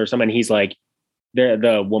counselor or something. And he's like,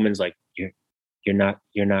 the woman's like, you're not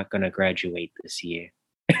gonna graduate this year.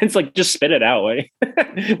 It's like, just spit it out. Why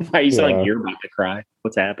you sound like you're about to cry?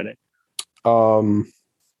 What's happening?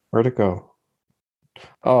 Where'd it go?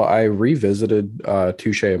 Oh, I revisited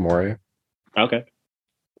Touche Amore. Okay.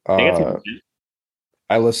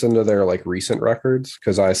 I listened to their like recent records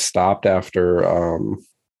because I stopped after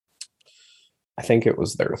I think it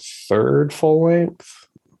was their third full length.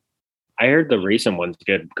 I heard the recent one's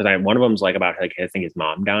good because one of them's like about like I think his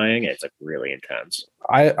mom dying. It's like really intense.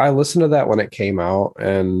 I listened to that when it came out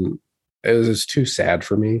and it was too sad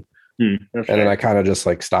for me. And then I kind of just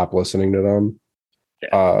like stopped listening to them.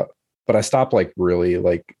 Yeah. But I stopped like really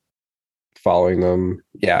like following them.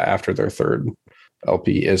 Yeah, after their third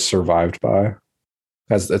LP is Survived By.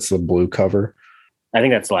 It's the blue cover. I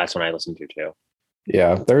think that's the last one I listened to too.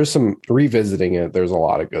 Yeah, there's some revisiting it. There's a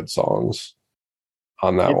lot of good songs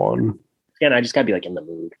on that one. Again, I just gotta be like in the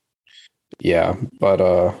mood. Yeah,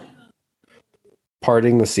 but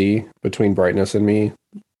Parting the Sea Between Brightness and Me.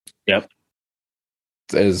 Yep.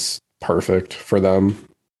 Is perfect for them.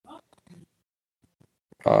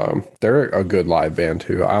 They're a good live band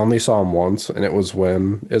too. I only saw them once, and it was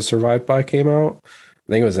when Is Survived By came out.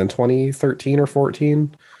 I think it was in 2013 or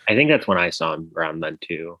 14. I think that's when I saw them around then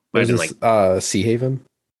too. Was this like Sea Haven?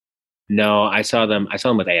 No, I saw them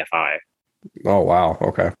with AFI. Oh wow,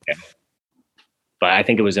 okay. Yeah. But I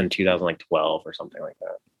think it was in 2012 or something like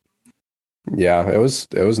that. Yeah, it was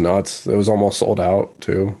nuts. It was almost sold out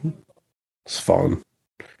too. It's fun.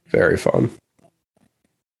 Very fun.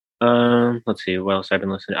 Let's see what else I've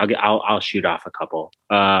been listening. I'll shoot off a couple.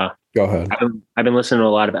 Go ahead. I've been listening to a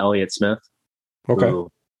lot of Elliott Smith. Okay.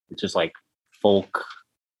 It's just like folk,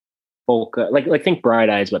 like think Bright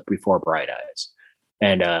Eyes, but before Bright Eyes.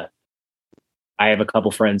 And I have a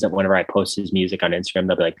couple friends that whenever I post his music on Instagram,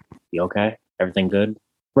 they'll be like, "You okay? Everything good?" I'm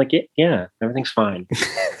like, yeah, everything's fine.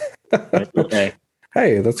 Okay.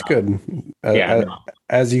 Hey, that's good.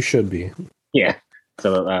 As you should be. Yeah.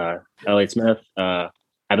 So Elliott Smith. I've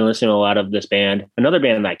been listening to a lot of this band. Another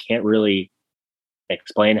band that I can't really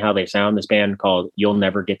explain how they sound. This band called You'll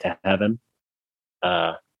Never Get to Heaven.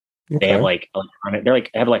 They have like electronic. They're like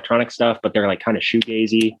have electronic stuff, but they're like kind of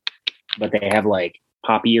shoegazy. But they have like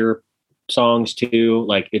poppier songs too.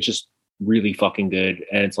 Like it's just really fucking good,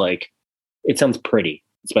 and it's like it sounds pretty.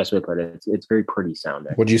 Especially put it. It's very pretty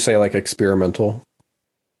sounding. Would you say like experimental?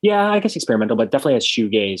 Yeah, I guess experimental, but definitely has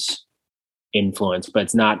shoegaze influence. But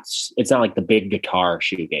it's not like the big guitar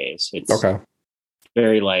shoegaze. It's okay.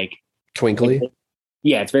 Very like twinkly.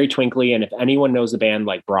 Yeah, it's very twinkly. And if anyone knows the band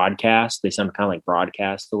like Broadcast, they sound kind of like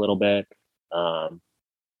Broadcast a little bit.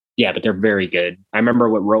 Yeah, but they're very good. I remember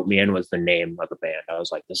what wrote me in was the name of the band. I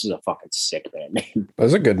was like, this is a fucking sick band name.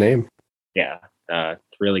 That's a good name. Yeah, it's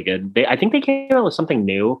really good. I think they came out with something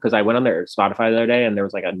new because I went on their Spotify the other day and there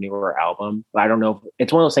was like a newer album. But I don't know.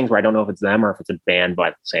 It's one of those things where I don't know if it's them or if it's a band by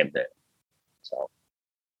the same thing. So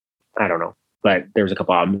I don't know. But there's a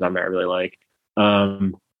couple albums on there I really like.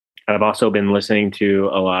 I've also been listening to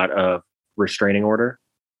a lot of Restraining Order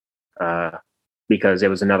because it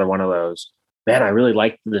was another one of those. Man, I really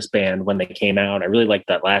liked this band when they came out. I really liked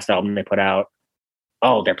that last album they put out.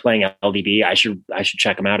 Oh, they're playing LDB. I should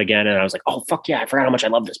check them out again. And I was like, oh fuck yeah, I forgot how much I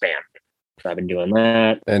love this band. So I've been doing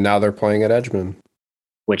that, And now they're playing at Edgemond.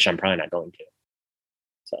 which I'm probably not going to.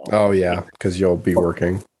 So Oh yeah, because you'll be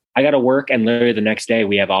working. I got to work, and literally the next day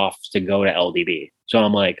we have off to go to LDB. So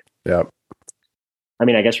I'm like, Yep. I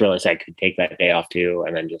mean, I guess realistically I could take that day off too,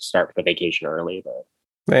 and then just start the vacation early. But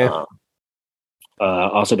Eh,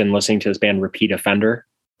 also been listening to this band Repeat Offender,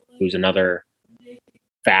 who's another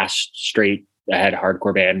fast, straight ahead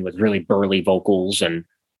hardcore band with really burly vocals, and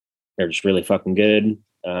they're just really fucking good.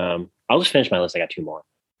 I'll just finish my list. I got two more.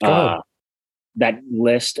 Go ahead. That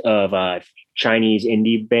list of Chinese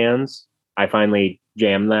indie bands, I finally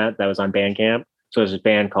jammed that. That was on Bandcamp. So there's this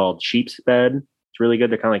band called Sheep's Bed. It's really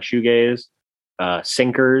good. They're kind of like shoegaze.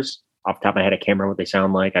 Sinkers. Off the top of my head, I can't remember what they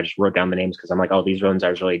sound like. I just wrote down the names because I'm like, oh, these ones I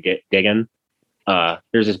was really digging.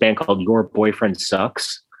 There's this band called Your Boyfriend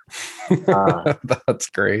Sucks. That's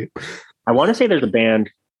great. I want to say there's a band.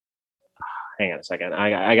 Hang on a second.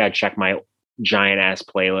 I gotta check my giant ass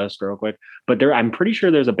playlist real quick. But I'm pretty sure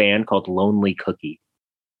there's a band called Lonely Cookie,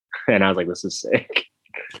 and I was like, this is sick.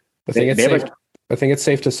 I think it's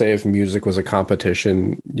safe to say if music was a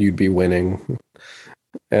competition, you'd be winning,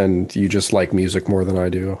 and you just like music more than I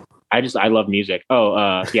do. I love music.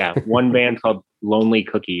 Oh, yeah, one band called Lonely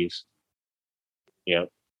Cookies. Yep.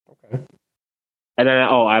 Okay. And then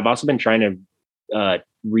I've also been trying to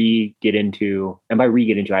get into, and by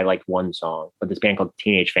get into, I like one song, but this band called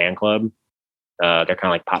Teenage Fan Club. They're kind of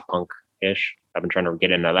like pop punk ish. I've been trying to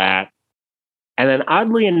get into that. And then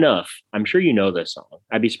oddly enough, I'm sure you know this song.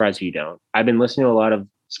 I'd be surprised if you don't. I've been listening to a lot of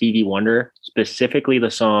Stevie Wonder, specifically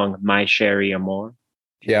the song My Sherry Amore.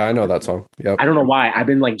 Yeah, I know that song. Yep. I don't know why. I've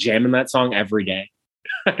been like jamming that song every day.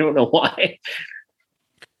 I don't know why.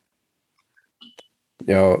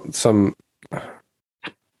 You know, some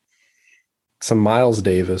Miles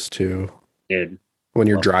Davis too. Dude. When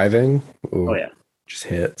you're driving, Oh yeah. Just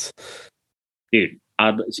hits. Dude,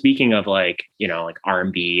 speaking of like, like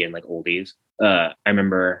R&B and like oldies, I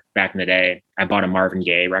remember back in the day, I bought a Marvin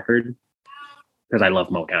Gaye record because I love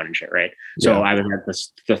Motown and shit, right? So Yeah. I was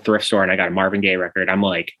at the thrift store and I got a Marvin Gaye record. I'm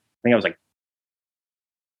like, I think I was like,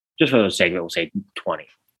 just for the sake of it, we'll say 20.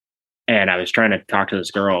 And I was trying to talk to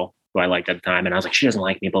this girl who I liked at the time, and I was like, she doesn't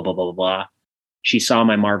like me, blah, blah, blah, blah, blah. She saw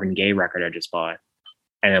my Marvin Gaye record I just bought,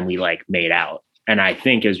 and then we like made out. And I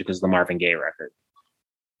think it was because of the Marvin Gaye record.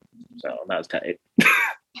 So that was tight.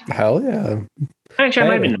 Hell yeah. Actually, I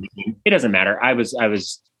might have been 19. It doesn't matter. I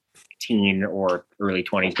was teen or early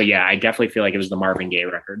 20s, but yeah, I definitely feel like it was the Marvin Gaye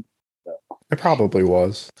record. So. It probably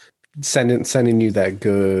was. Sending you that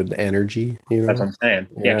good energy. That's what I'm saying.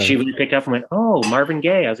 Yeah, she really picked up and went, "Oh, Marvin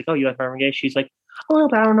Gaye." I was like, "Oh, you like Marvin Gaye?" She's like, "Oh,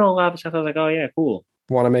 but I don't know a lot of stuff." I was like, "Oh yeah, cool."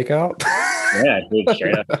 Want to make out? Yeah, dude,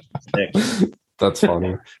 straight up. Sick. That's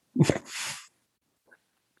funny.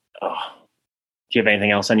 Oh. Do you have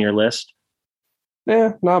anything else on your list?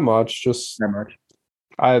 Yeah, not much. Just Not much.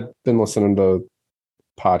 I've been listening to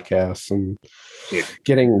podcasts and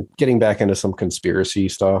getting back into some conspiracy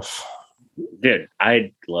stuff. Dude,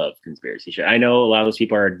 I love conspiracy shit. I know a lot of those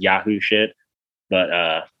people are Yahoo shit, but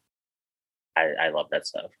I love that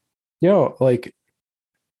stuff. Like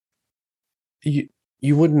you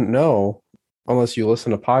wouldn't know unless you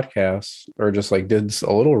listen to podcasts or just like did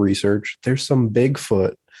a little research. There's some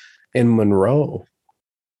Bigfoot in Monroe.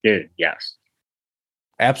 Dude, yes.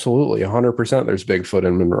 Absolutely, 100%. There's Bigfoot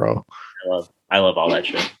in Monroe. I love all that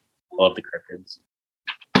shit. I love the cryptids.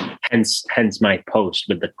 Hence my post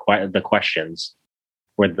with the questions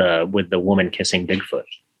with the woman kissing Bigfoot.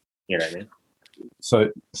 You know what I mean?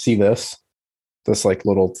 So see this like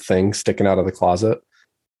little thing sticking out of the closet.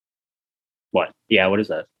 What? Yeah, what is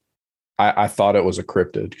that? I thought it was a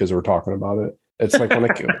cryptid because we're talking about it. It's like one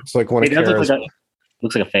of Kara's,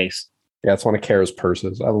 looks like a face. Yeah, it's one of Kara's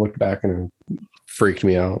purses. I looked back and it freaked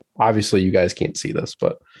me out. Obviously, you guys can't see this,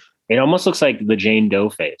 but it almost looks like the Jane Doe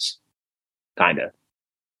face, kind of.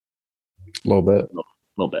 A little bit. A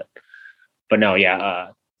little bit. But no, yeah.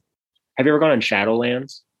 Have you ever gone on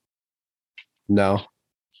Shadowlands? No.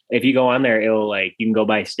 If you go on there, it'll like you can go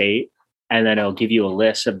by state, and then it'll give you a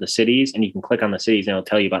list of the cities, and you can click on the cities, and it'll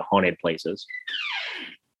tell you about haunted places.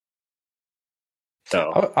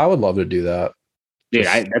 So I would love to do that. Dude,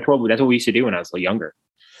 that's what we used to do when I was younger.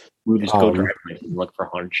 We would just go drive and look for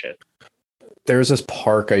haunted shit. There's this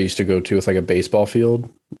park I used to go to with like a baseball field,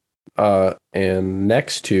 and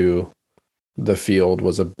next to the field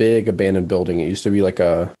was a big abandoned building. It used to be like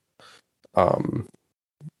a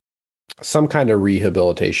some kind of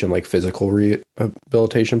rehabilitation, like physical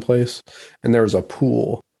rehabilitation place, and there was a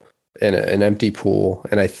pool and an empty pool,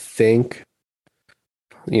 and I think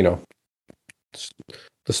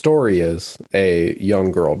the story is a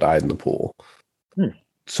young girl died in the pool.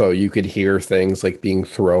 so you could hear things like being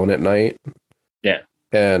thrown at night. Yeah.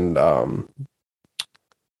 And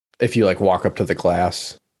if you like walk up to the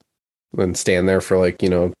glass and stand there for like,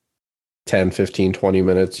 10, 15, 20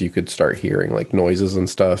 minutes, you could start hearing like noises and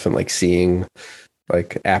stuff and like seeing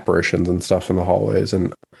like apparitions and stuff in the hallways.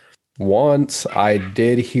 And once I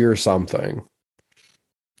did hear something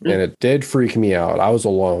and it did freak me out. I was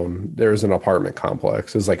alone. There's an apartment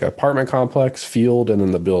complex. It's like an apartment complex, field, and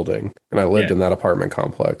then the building. And I lived in that apartment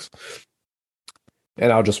complex.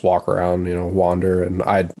 And I'll just walk around, wander. And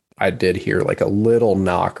I did hear like a little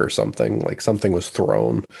knock or something, like something was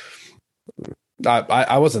thrown.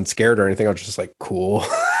 I wasn't scared or anything. I was just like, cool.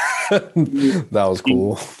 That was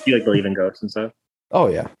cool. You like believe in ghosts and stuff? Oh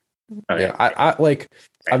yeah. Okay. Yeah. I like,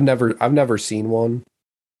 I've never seen one.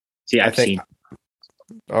 See, I've seen.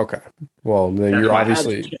 Okay. Well, then you're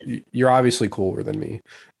obviously cooler than me.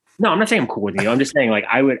 No, I'm not saying I'm cool with you. I'm just saying like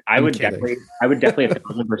I would definitely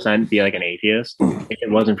 1,000% be like an atheist if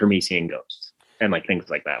it wasn't for me seeing ghosts and like things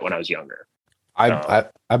like that when I was younger. I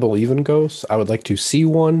believe in ghosts. I would like to see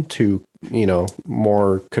one to,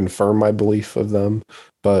 more confirm my belief of them.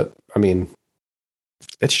 But I mean,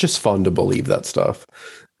 it's just fun to believe that stuff.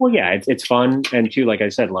 Well, yeah, it's fun, and too, like I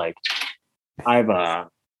said, like I've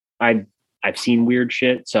seen weird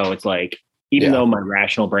shit, so it's like even though my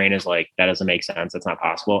rational brain is like that doesn't make sense, it's not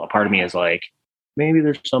possible. A part of me is like maybe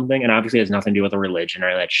there's something, and obviously it has nothing to do with the religion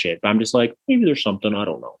or that shit. But I'm just like maybe there's something, I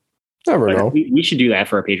don't know. Never know. We should do that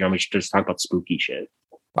for a Patreon. We should just talk about spooky shit.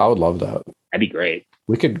 I would love that. That'd be great.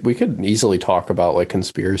 We could easily talk about like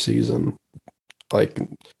conspiracies and like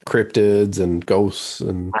cryptids and ghosts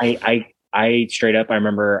and I straight up I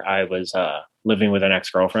remember I was living with an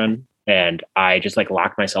ex-girlfriend and I just like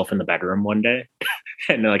locked myself in the bedroom one day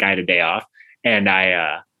and like I had a day off and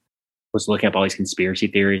I was looking up all these conspiracy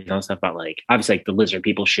theories and all stuff about like obviously like the lizard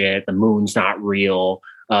people shit, the moon's not real,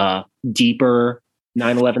 deeper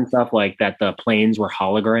 9/11 stuff like that the planes were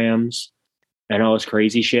holograms and all this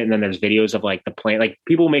crazy shit. And then there's videos of like the plane, like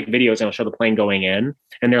people make videos and they'll show the plane going in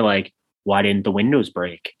and they're like, why didn't the windows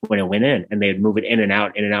break when it went in? And they'd move it in and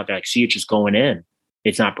out, in and out. They're like, see, it's just going in.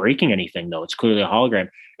 It's not breaking anything though. It's clearly a hologram.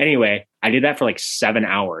 Anyway, I did that for like 7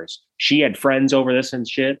 hours. She had friends over this and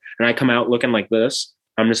shit. And I come out looking like this.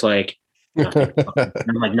 I'm just like, I'm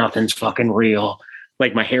like, nothing's fucking real.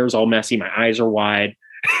 Like my hair's all messy. My eyes are wide.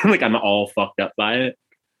 Like I'm all fucked up by it.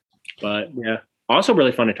 But yeah, also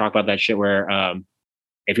really fun to talk about that shit where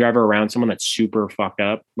if you're ever around someone that's super fucked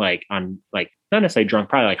up, like on like not necessarily drunk,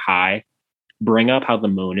 probably like high, bring up how the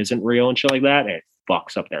moon isn't real and shit like that, and it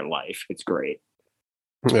fucks up their life. It's great.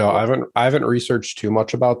 Yeah, I haven't researched too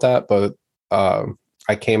much about that, but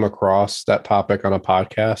I came across that topic on a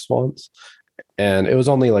podcast once, and it was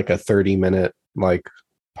only like a 30-minute like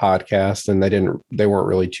podcast, and they weren't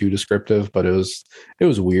really too descriptive, but it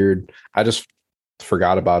was weird. I just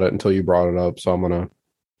forgot about it until you brought it up, so I'm gonna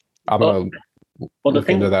look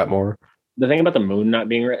into that more. The thing about the moon not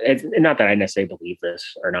being real, it's not that I necessarily believe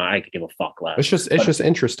this or not. I could give a fuck less. It's just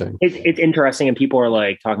interesting. It's interesting, and people are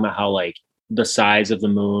like talking about how like the size of the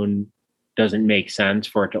moon doesn't make sense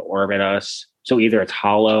for it to orbit us. So either it's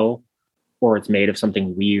hollow or it's made of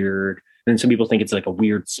something weird. And then some people think it's like a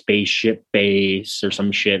weird spaceship base or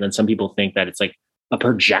some shit. And then some people think that it's like a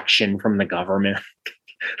projection from the government.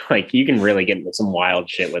 Like you can really get into some wild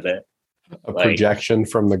shit with it. A projection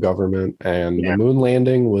from the government, and the moon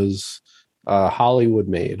landing was Hollywood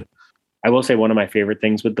made. I will say one of my favorite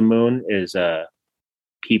things with the moon is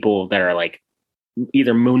people that are like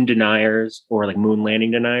either moon deniers or like moon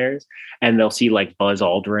landing deniers, and they'll see like Buzz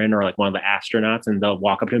Aldrin or like one of the astronauts, and they'll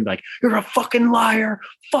walk up to him and be like, "You're a fucking liar,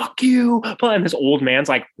 fuck you!" And this old man's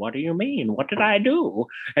like, "What do you mean? What did I do?"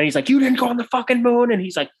 And he's like, "You didn't go on the fucking moon." And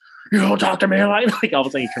he's like, "You don't talk to me like." All of a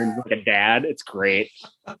sudden he turns into like a dad. It's great.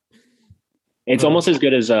 It's almost as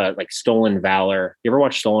good as like Stolen Valor. You ever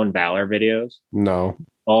watch Stolen Valor videos? No.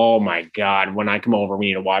 Oh my God. When I come over, we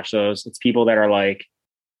need to watch those. It's people that are like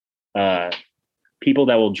people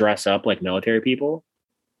that will dress up like military people,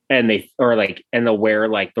 and they'll wear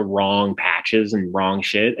like the wrong patches and wrong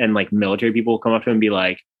shit. And like military people will come up to him and be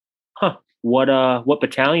like, "Huh, what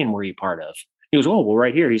battalion were you part of?" He goes, "Oh, well,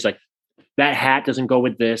 right here." He's like, "That hat doesn't go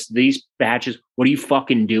with this. These patches, what are you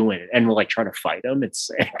fucking doing?" And we'll like try to fight him. It's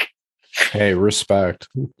sick. Hey, respect.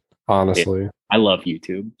 Honestly, I love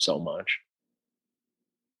YouTube so much.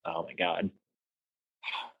 Oh my God.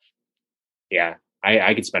 Yeah,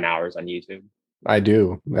 I could spend hours on YouTube. I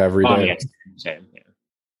do every day. Yeah, same. Yeah.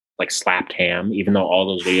 Like Slapped Ham, even though all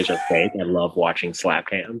those videos are fake, I love watching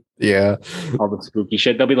Slapped Ham. Yeah. All the spooky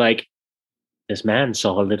shit. They'll be like, "This man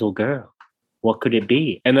saw a little girl. What could it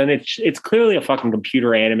be?" And then it's clearly a fucking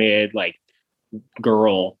computer animated like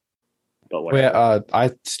girl. But Well, whatever.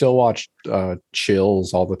 I still watch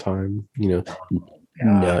Chills all the time.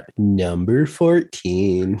 Number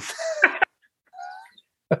 14.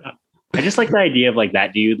 I just like the idea of like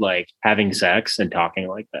that dude like having sex and talking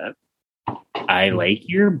like that. I like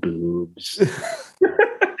your boobs.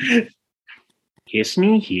 Kiss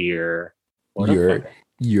me here. What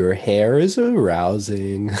Your hair is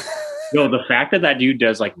arousing. No, the fact that dude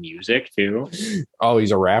does like music too. Oh,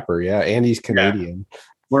 he's a rapper, yeah, and he's Canadian.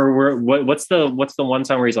 What's the one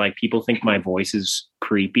song where he's like, people think my voice is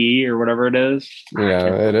creepy or whatever it is?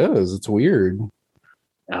 Yeah, it is. It's weird.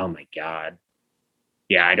 Oh my god.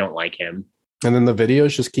 Yeah, I don't like him. And then the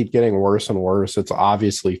videos just keep getting worse and worse. It's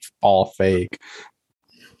obviously all fake.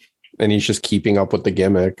 And he's just keeping up with the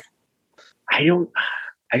gimmick. I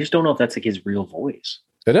just don't know if that's like his real voice.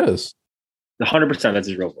 It is. 100% that's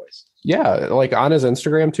his real voice. Yeah, like on his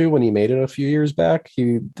Instagram too, when he made it a few years back,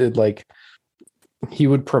 he did like, he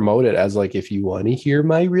would promote it as like, if you want to hear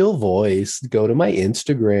my real voice, go to my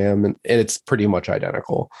Instagram, and it's pretty much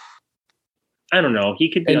identical. I don't know.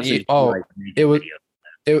 He could be.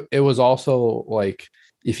 It was also like,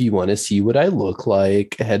 if you want to see what I look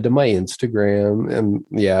like, head to my Instagram. And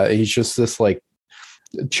yeah, he's just this like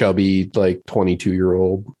chubby, like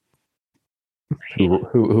 22-year-old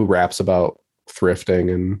who raps about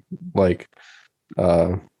thrifting and like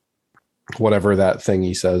whatever that thing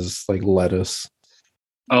he says, like lettuce.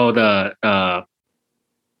 Oh, the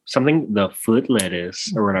foot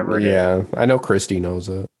lettuce or whatever. Yeah, I know Christy knows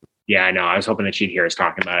it. Yeah, I know. I was hoping that she'd hear us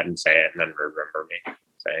talking about it and say it and then remember me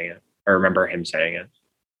saying it. Or remember him saying it.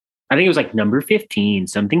 I think it was like number 15,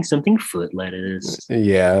 something foot lettuce.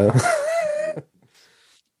 Yeah.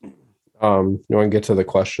 You want to get to the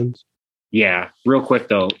questions? Yeah. Real quick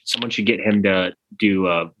though, someone should get him to do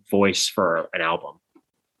a voice for an album.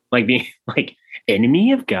 Like being like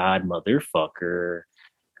enemy of God, motherfucker.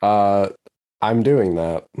 I'm doing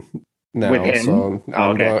that now. With him? So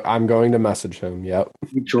Okay. I'm going to message him. Yep.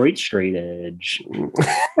 Detroit straight edge.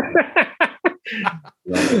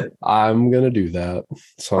 I'm gonna do that.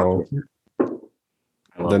 So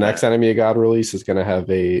the next Enemy of God release is gonna have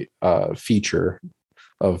a feature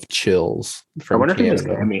of Chills from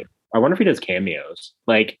Canada. I wonder if he does cameos.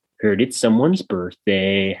 Like, heard it's someone's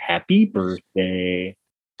birthday. Happy birthday.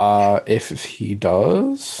 If he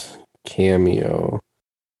does cameo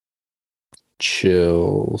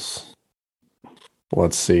Chills,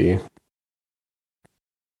 let's see.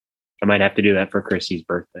 I might have to do that for Chrissy's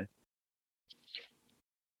birthday.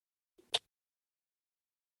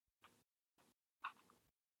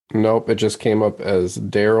 Nope, it just came up as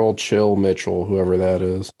Daryl Chill Mitchell, whoever that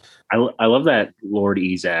is. I love that Lord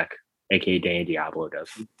Ezak, aka Danny Diablo, does.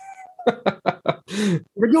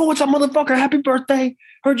 Yo, what's up, motherfucker? Happy birthday!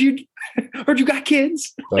 Heard you got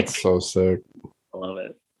kids. That's so sick. I love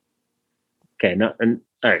it. Okay, all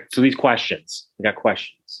right. So these questions, we got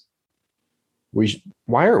questions.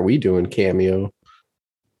 Why aren't we doing cameo?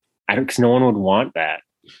 Because no one would want that.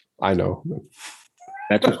 I know.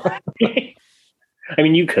 That's. I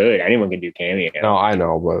mean, you could. Anyone can do cameo. No, I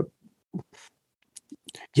know, but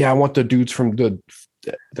yeah, I want the dudes from the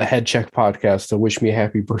Head Check podcast to wish me a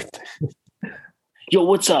happy birthday. Yo,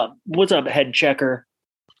 what's up? What's up, Head Checker?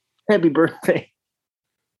 Happy birthday.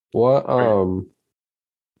 What?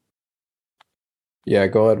 Yeah,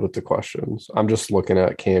 go ahead with the questions. I'm just looking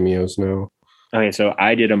at cameos now. Okay, so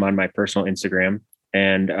I did them on my personal Instagram,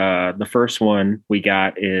 and the first one we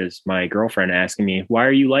got is my girlfriend asking me, "Why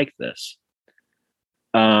are you like this?"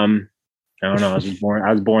 I don't know.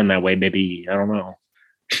 I was born that way, baby. I don't know.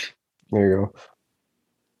 There you go.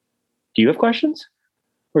 Do you have questions?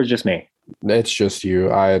 Or is it just me? It's just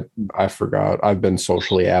you. I forgot. I've been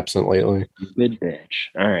socially absent lately. Good bitch.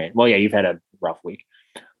 All right. Well, yeah, you've had a rough week.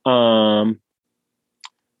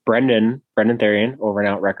 Brendan Therian, Over and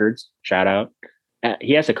Out Records. Shout out.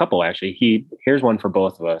 He has a couple actually. Here's one for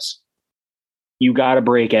both of us. You gotta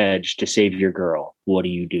break edge to save your girl. What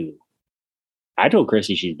do? I told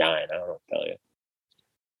Chrissy she's dying. I don't know what to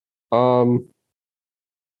tell you.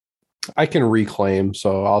 I can reclaim,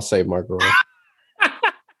 so I'll save my girl.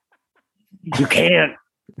 You can't.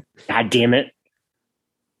 God damn it.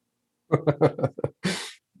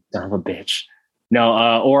 Son of a bitch.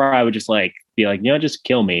 No, or I would just like be like, just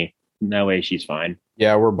kill me. And that way she's fine.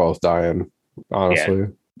 Yeah, we're both dying, honestly. Yeah,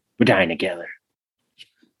 we're dying together.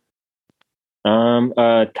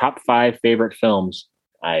 Top 5 favorite films.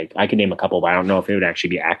 I could name a couple, but I don't know if it would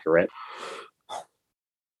actually be accurate.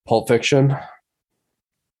 Pulp Fiction.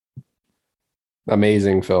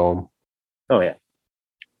 Amazing film. Oh yeah.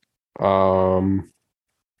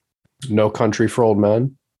 No Country for Old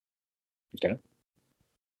Men. Okay.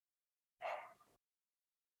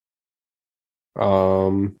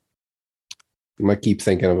 I'm gonna keep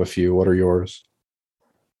thinking of a few. What are yours?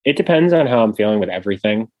 It depends on how I'm feeling with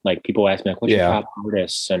everything. Like people ask me, like, what's your Yeah, top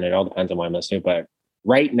artists? And it all depends on what I'm listening to. But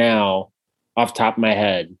right now, off the top of my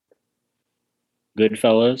head,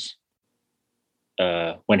 Goodfellas,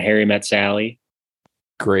 When Harry Met Sally.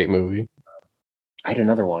 great movie. I had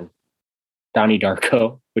another one, Donnie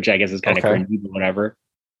Darko, which I guess is kind of Okay. cringy, but whatever.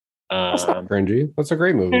 That's not cringy. That's a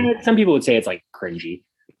great movie. Some people would say it's like cringy.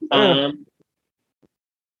 Eh,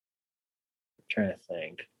 Trying to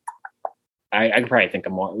think. I could probably think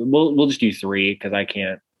of more. We'll just do three because I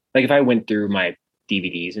can't. Like if I went through my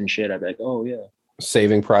DVDs and shit, I'd be like, oh yeah,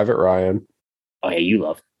 Saving Private Ryan. oh yeah, you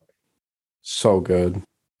love. So good.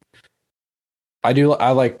 I do.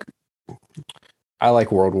 I like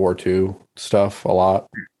World War II stuff a lot.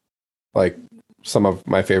 Like some of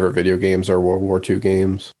my favorite video games are World War II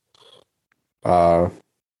games. I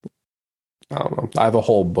don't know. I have a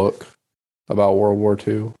whole book about World War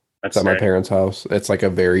II. That's It's at my sick. parents' house. It's like a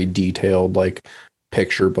very detailed, like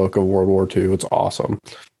picture book of World War II. It's awesome.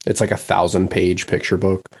 It's like 1,000-page picture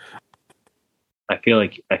book. I feel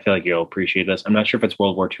like you'll appreciate this. I'm not sure if it's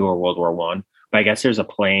World War II or World War One, but I guess there's a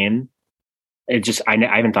plane. It just I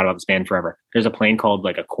haven't thought about this band forever. There's a plane called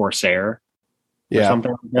like a Corsair or Yeah.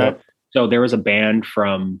 something like that. Yep. So there was a band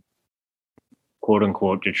from quote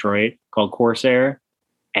unquote Detroit called Corsair,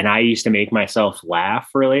 and I used to make myself laugh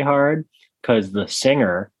really hard because the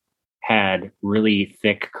singer had really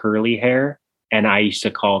thick curly hair, and I used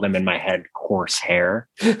to call them in my head coarse hair.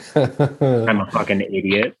 I'm a fucking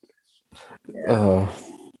idiot. uh,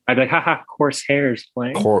 I'd be like, haha, coarse hair is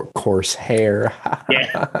playing. coarse hair.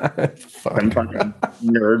 Yeah. Fuck. I'm fucking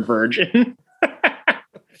nerd virgin.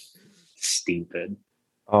 Stupid.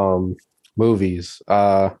 Movies.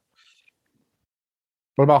 What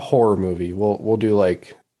about horror movie? We'll do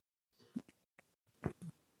like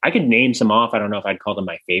I could name some off. I don't know if I'd call them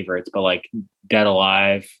my favorites, but like Dead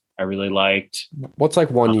Alive, I really liked. what's like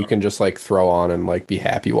one you can just like throw on and like be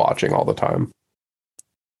happy watching all the time.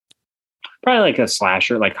 Probably like a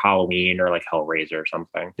slasher, like Halloween or like Hellraiser or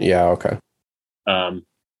something. Yeah, okay.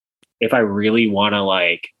 If I really want to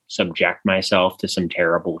like subject myself to some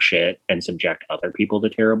terrible shit and subject other people to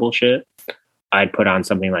terrible shit, I'd put on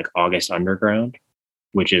something like August Underground,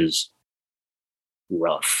 which is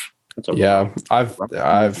rough. It's a Yeah,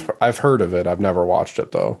 rough I've heard of it. I've never watched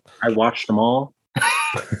it though. I watched them all.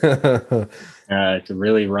 It's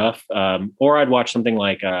really rough. Or I'd watch something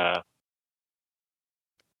like trying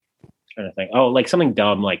to think. Oh, like something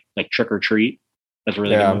dumb like Trick or Treat. That's a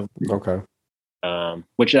really good movie. Okay.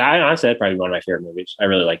 Which I honestly that's probably one of my favorite movies. I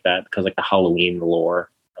really like that because like the Halloween lore.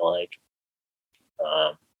 I like.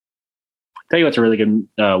 Tell you what's a really good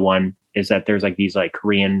one is that there's like these like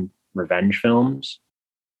Korean revenge films,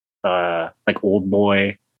 like Old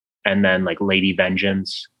Boy, and then like Lady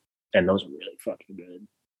Vengeance, and those are really fucking good.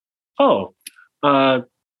 Oh,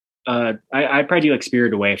 I'd probably do like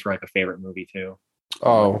Spirited Away for like a favorite movie too.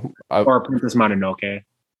 Oh, Or Princess Mononoke.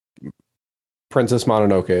 Princess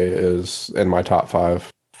Mononoke is in my top 5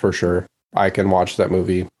 for sure. I can watch that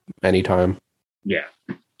movie anytime. Yeah,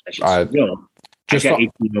 that's I just got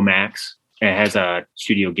HBO Max and it has a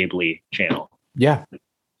Studio Ghibli channel. Yeah,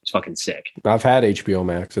 It's fucking sick. I've had HBO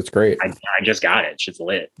Max. It's great. I just got it. Shit's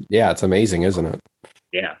lit. Yeah, it's amazing, isn't it?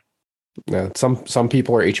 Yeah. Yeah, some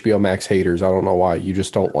people are HBO Max haters. I don't know why. You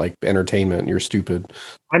just don't like entertainment. You're stupid.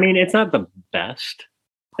 I mean, it's not the best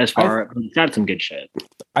as far it's got some good shit.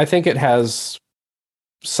 I think it has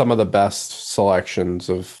some of the best selections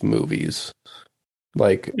of movies.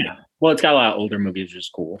 Like, Yeah. Well, it's got a lot of older movies, which is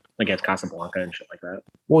cool. Like it's Casablanca and shit like that.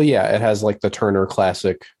 well, yeah, it has like the Turner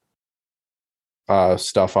Classic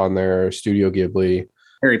stuff on there, Studio Ghibli.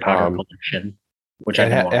 Harry Potter collection, which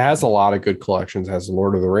it has a lot of good collections. It has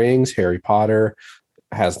Lord of the Rings, Harry Potter,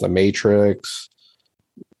 has The Matrix,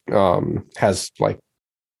 has like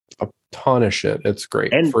a ton of shit. It's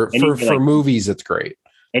great. And for like, movies, it's great.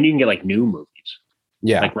 And you can get like new movies.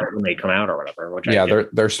 Yeah. Like right when they come out or whatever. Which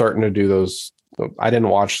they're starting to do those. I didn't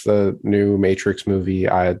watch the new Matrix movie.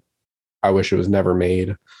 I wish it was never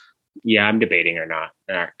made. Yeah, I'm debating or not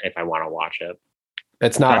if I want to watch it.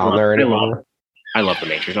 It's not on there anymore. I love The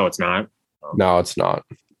Matrix. No, it's not. No, it's not.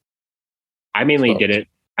 I mainly did it.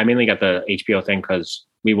 I mainly got the HBO thing because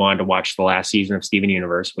we wanted to watch the last season of Steven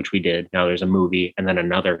Universe, which we did. Now there's a movie and then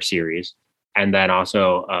another series. And then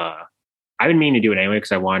also, I've been meaning to do it anyway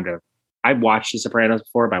because I watched The Sopranos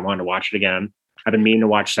before, but I wanted to watch it again. I've been meaning to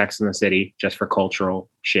watch Sex and the City just for cultural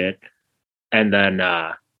shit. And then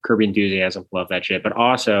Curb Your Enthusiasm, love that shit. But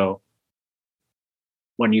also,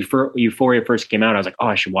 when Euphoria first came out, I was like, oh,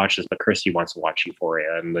 I should watch this. But Christy wants to watch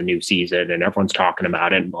Euphoria and the new season, and everyone's talking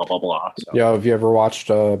about it and blah blah blah. So. Yeah, have you ever watched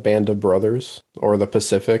Band of Brothers or The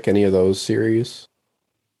Pacific? Any of those series?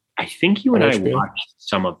 I think you and On I HBO? watched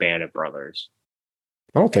some of Band of Brothers.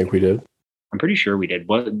 I don't think we did. I'm pretty sure we did.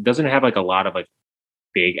 What doesn't it have like a lot of like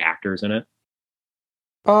big actors in it?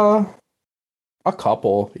 A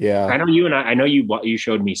couple, yeah. I know you and I know you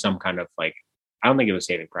showed me some kind of like I don't think it was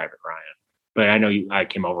Saving Private Ryan, but I know I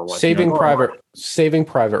came over once. Saving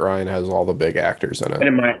Private Ryan has all the big actors in it.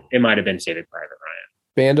 And it might have been Saving Private Ryan.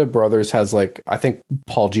 Band of Brothers has like I think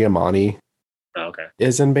Paul Giamatti Oh, okay,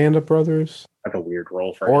 is in Band of Brothers. that's a weird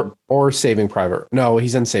role for him. Or Saving Private. No,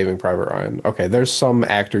 he's in Saving Private Ryan. Okay, there's some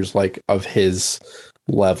actors like of his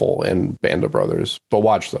level in Band of Brothers, but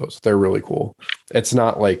watch those. They're really cool. It's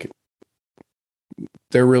not like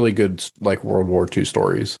they're really good like World War II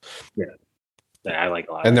stories. Yeah, I like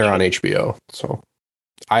a lot. And they're on HBO. So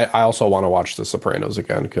I also want to watch The Sopranos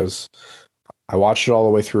again because I watched it all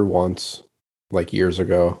the way through once, like years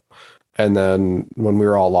ago. And then when we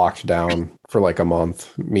were all locked down for like a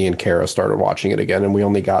month, me and Kara started watching it again. And we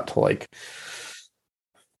only got to like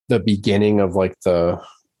the beginning of like the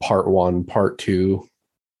part 1, part 2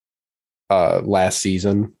 last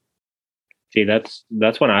season. See, that's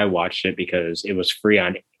when I watched it because it was free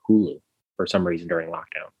on Hulu for some reason during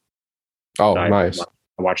lockdown. Oh, So nice.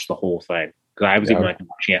 I watched the whole thing because I was even like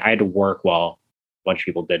watching it. I had to work while a bunch of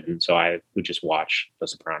people didn't, so I would just watch The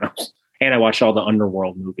Sopranos, and I watched all the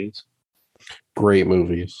Underworld movies. Great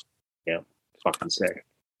movies. Yeah, fucking sick.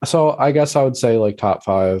 So I guess I would say like top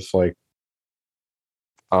 5, like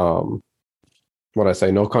what I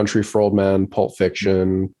say, No Country for Old Men, Pulp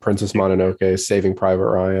Fiction, Princess Mononoke, Saving Private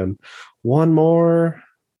Ryan. One more.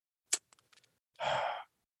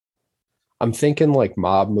 I'm thinking like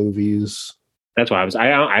mob movies. That's why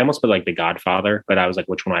I almost put like The Godfather, but I was like,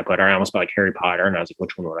 which one would I put? Or I almost put like Harry Potter, and I was like,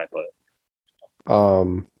 which one would I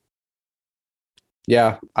put?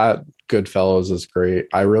 Yeah, Goodfellas is great.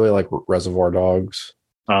 I really like Reservoir Dogs.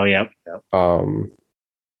 Oh yeah. I'm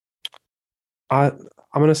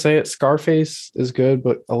gonna say it. Scarface is good,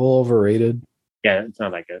 but a little overrated. Yeah, it's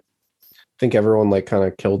not that good. I think everyone like kind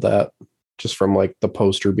of killed that just from like the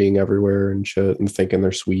poster being everywhere and shit and thinking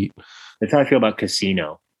they're sweet. That's how I feel about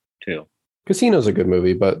Casino too. Casino's a good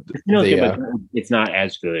movie, but But it's not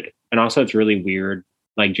as good. And also it's really weird.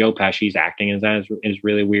 Like Joe Pesci's acting is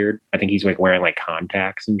really weird. I think he's like wearing like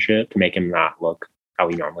contacts and shit to make him not look how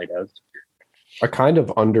he normally does. a kind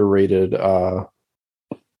of underrated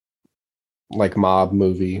like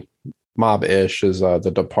mob-ish is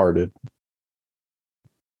The Departed.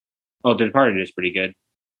 Oh, The Departed is pretty good.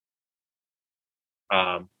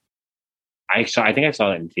 I think I saw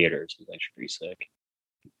that in theaters. It was actually pretty sick.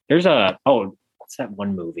 There's what's that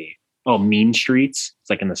one movie? Oh, Mean Streets. It's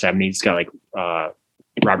like in the 70s. It's got like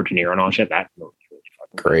Robert De Niro and all shit. That movie's really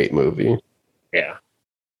fucking Great movie. Yeah.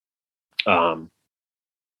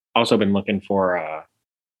 Also been looking for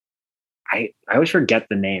I always forget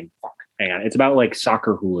the name. Fuck. Hang on. It's about like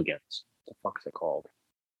soccer hooligans. What the fuck is it called?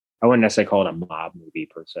 I wouldn't necessarily call it a mob movie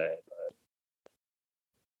per se,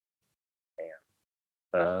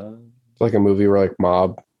 but It's like a movie where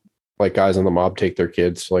like guys in the mob take their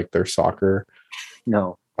kids to like their soccer.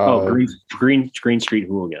 no. Green Street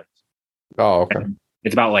Hooligans. Oh, okay. And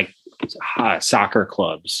it's about like soccer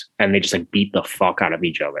clubs, and they just like beat the fuck out of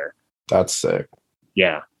each other. That's sick.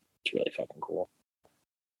 Yeah, it's really fucking cool.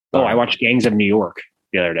 Oh, I watched Gangs of New York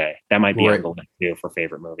the other day. That might be on the list too for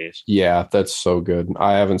favorite movies. Yeah, that's so good.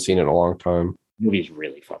 I haven't seen it in a long time. The movie's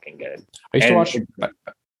really fucking good. I used to watch.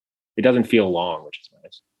 It doesn't feel long, which is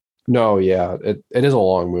nice. No, yeah, it is a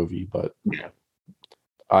long movie, but Yeah.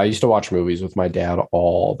 I used to watch movies with my dad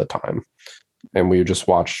all the time, and we would just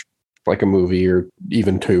watch like a movie or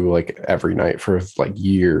even two like every night for like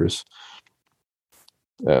years.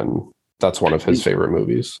 And that's one of his favorite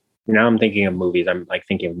movies. Now I'm thinking of movies. I'm like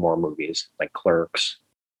thinking of more movies like Clerks,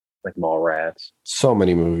 like Mallrats. So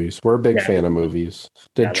many movies. We're a big fan of movies.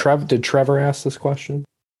 Did Trevor ask this question?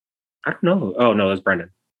 I don't know. Oh no, that's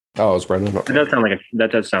Brendan. Oh, it's Brendan. That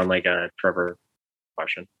does sound like a Trevor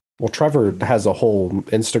question. Well, Trevor has a whole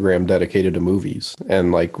Instagram dedicated to movies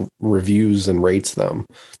and like reviews and rates them.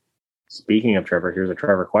 Speaking of Trevor, here's a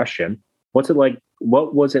Trevor question. What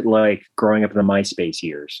was it like growing up in the MySpace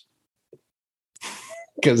years?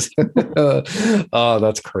 Because oh,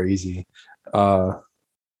 that's crazy. It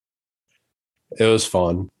was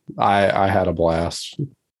fun. I had a blast.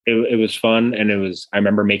 It was fun, and I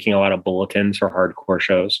remember making a lot of bulletins for hardcore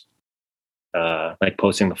shows, like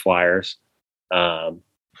posting the flyers.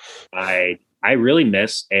 I I really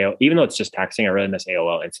miss AOL, even though it's just texting. I really miss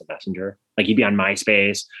AOL Instant Messenger. Like you'd be on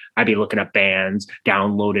MySpace, I'd be looking up bands,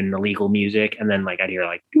 downloading illegal music, and then like I'd hear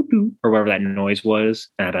like doo doo or whatever that noise was,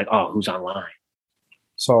 and I'd be like, oh, who's online?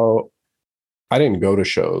 So I didn't go to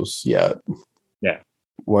shows yet. Yeah.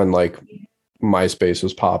 When like MySpace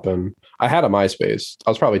was popping. I had a MySpace.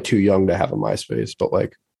 I was probably too young to have a MySpace, but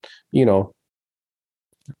like, you know,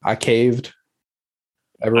 I caved.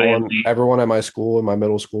 Everyone at my school, in my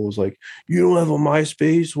middle school, was like, "You don't have a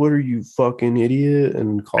MySpace? What are you, fucking idiot?"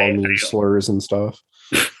 And calling me slurs and stuff.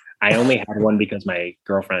 I only had one because my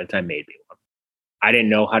girlfriend at the time made me one. I didn't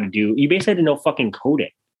know how to do. You basically had to know fucking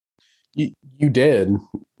coding. You did,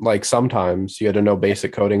 like sometimes you had to know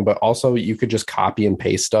basic coding, but also you could just copy and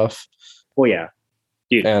paste stuff. Oh yeah,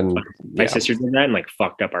 dude. And my sister did that and like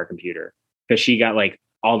fucked up our computer because she got like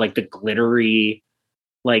all like the glittery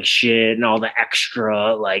like shit and all the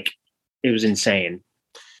extra, like it was insane.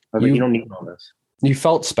 I was like, you don't need all this. You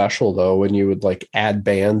felt special though when you would like add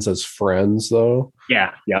bands as friends though.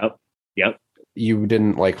 Yeah. Yep. You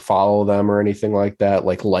didn't like follow them or anything like that,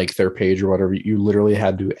 like their page or whatever. You literally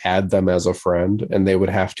had to add them as a friend and they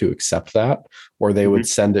would have to accept that, or they would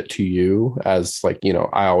send it to you as like, you know,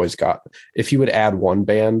 I always got, if you would add one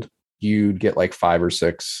band, you'd get like 5 or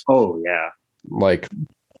 6. Oh yeah. Like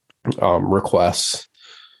requests.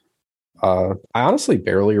 I honestly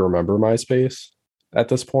barely remember MySpace at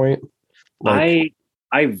this point. Like,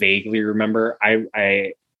 I vaguely remember.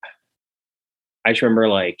 I just remember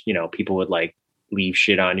like, you know, people would like leave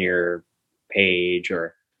shit on your page,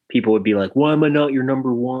 or people would be like, "Why am I not your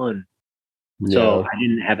number one?" Yeah. So I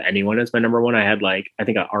didn't have anyone as my number one. I had like, I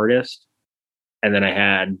think an artist, and then I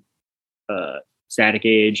had Static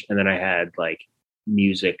Age, and then I had like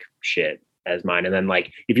music shit as mine. And then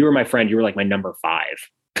like, if you were my friend, you were like my number 5.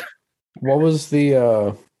 What was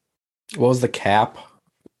the cap?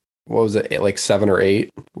 What was it, like 7 or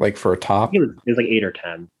 8, like for a top? It was like 8 or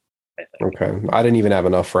 10, I think. Okay, I didn't even have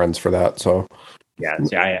enough friends for that, so yeah.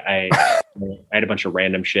 See, I had a bunch of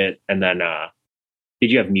random shit, and then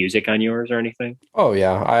did you have music on yours or anything? Oh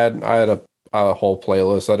yeah, I had a whole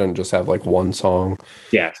playlist. I didn't just have like one song.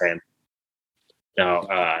 Yeah, same. No,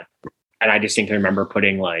 and I distinctly remember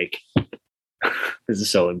putting like, this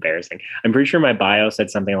is so embarrassing. I'm pretty sure my bio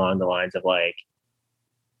said something along the lines of like,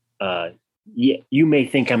 yeah, you may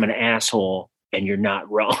think I'm an asshole and you're not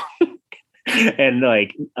wrong. And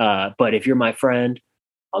like, but if you're my friend,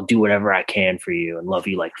 I'll do whatever I can for you and love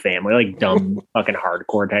you like family, like dumb fucking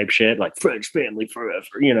hardcore type shit, like French family forever,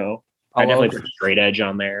 you know. I definitely put straight edge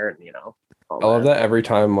on there, and you know. I love that every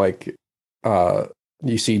time like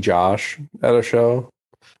you see Josh at a show,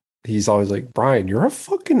 he's always like, "Brian, you're a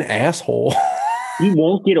fucking asshole." He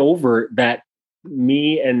won't get over that.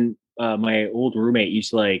 Me and my old roommate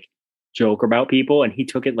used to like joke about people, and he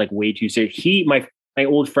took it like way too serious. My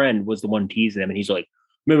old friend was the one teasing him, and he's like,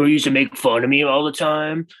 "Remember, you used to make fun of me all the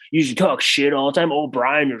time. You used to talk shit all the time. Oh,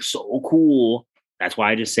 Brian, you're so cool." That's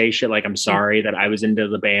why I just say shit like, "I'm sorry that I was into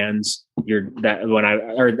the bands.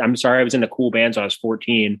 I'm sorry I was into cool bands when I was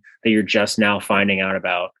 14 that you're just now finding out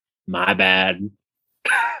about. My bad."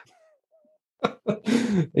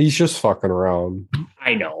 He's just fucking around.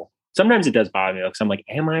 I know. Sometimes it does bother me because I'm like,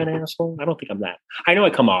 am I an asshole? I don't think I'm that. I know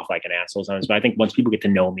I come off like an asshole sometimes, but I think once people get to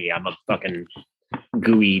know me, I'm a fucking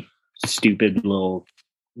gooey, stupid little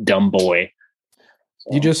dumb boy.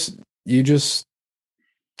 So, you just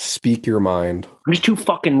speak your mind. I'm just too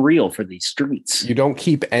fucking real for these streets. You don't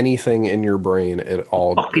keep anything in your brain at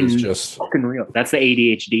all. It's just fucking real. That's the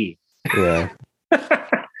ADHD. Yeah.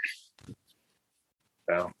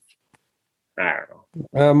 So I don't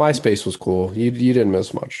know. MySpace was cool. You didn't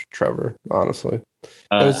miss much, Trevor. Honestly,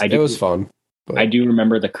 it was fun. But. I do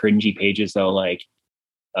remember the cringy pages though, like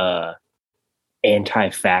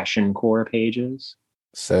anti-fashion core pages.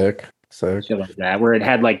 Sick. Shit like that, where it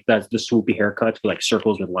had like the swoopy haircuts with like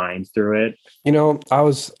circles with lines through it. You know, I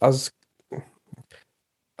was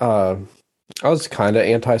kind of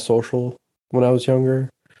antisocial when I was younger,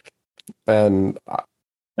 and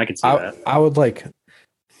I could see that. I would like.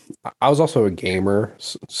 I was also a gamer,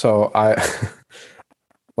 so I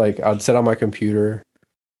I'd sit on my computer,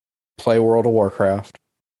 play World of Warcraft.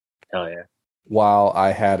 Hell yeah! While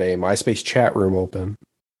I had a MySpace chat room open.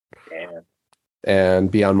 Damn. And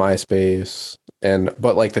be on MySpace,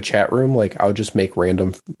 but like the chat room, like I would just make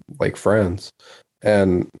random like friends,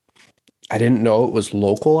 and I didn't know it was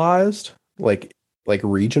localized, like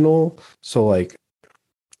regional. So like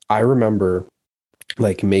I remember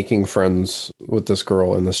like making friends with this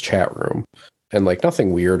girl in this chat room, and like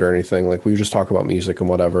nothing weird or anything. Like we would just talk about music and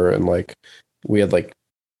whatever, and like we had like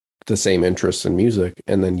the same interests in music.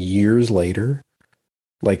 And then years later,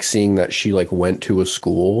 like seeing that she like went to a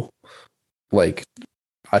school like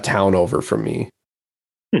a town over from me.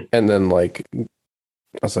 And then like I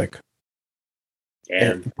was like,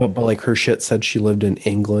 Damn. but like her shit said she lived in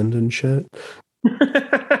England and shit.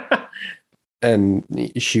 And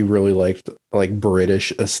she really liked like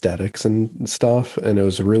British aesthetics and stuff, and it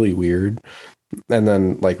was really weird. And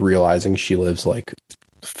then like realizing she lives like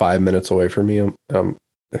 5 minutes away from me, that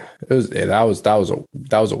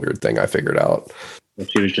was a weird thing I figured out.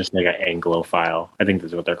 She was just like an Anglophile. I think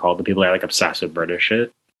that's what they're called. The people that are like obsessed with British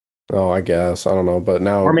shit. Oh, I guess I don't know, but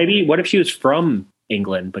now Or maybe what if she was from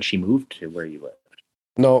England but she moved to where you live?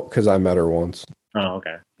 no, because I met her once. Oh,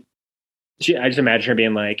 okay. I just imagine her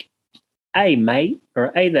being like, "Hey, mate,"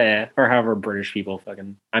 or "Hey there," or however British people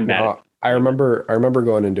fucking. I'm bad. No, I remember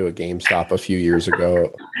going into a GameStop a few years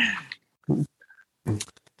ago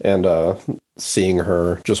and seeing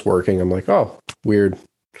her just working. I'm like, oh, weird.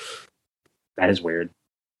 That is weird.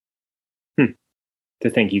 To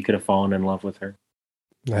think you could have fallen in love with her.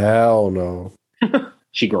 Hell no.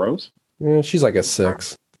 She grows? Yeah, she's like a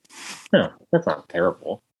 6. No, that's not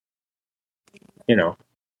terrible. You know,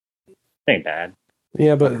 ain't bad.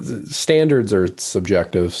 Yeah, but standards are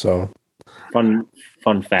subjective, so. Fun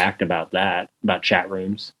fact about chat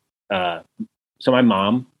rooms. So my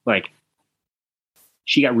mom, like,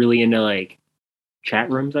 she got really into like chat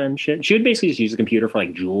rooms and shit. She would basically just use the computer for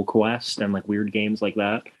like Jewel Quest and like weird games like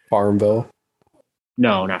that. Farmville?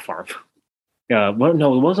 No, not Farm. Well,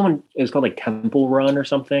 no, it wasn't one. It was called like Temple Run or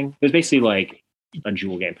something. It was basically like a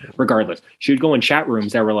Jewel game. Regardless, she would go in chat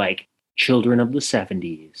rooms that were like children of the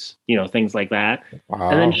 70s, things like that. Wow.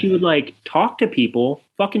 And then she would like talk to people,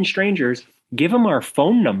 fucking strangers, give them our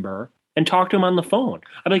phone number and talk to them on the phone.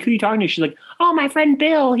 I'd be like, who are you talking to? She's like, oh, my friend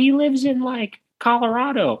Bill, he lives in like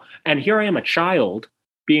Colorado. And here I am, a child,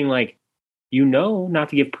 being like, not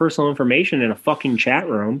to give personal information in a fucking chat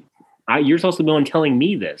room. You're supposed to be the one telling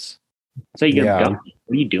me this. So you get dumb.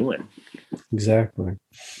 What are you doing? Exactly.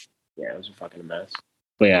 Yeah, it was a fucking mess.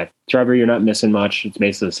 But yeah, Trevor, you're not missing much. It's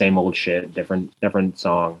basically the same old shit, different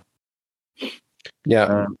song.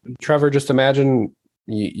 Yeah, Trevor, just imagine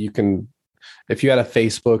you can, if you had a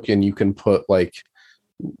Facebook and you can put like,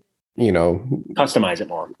 customize it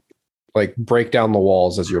more. Like break down the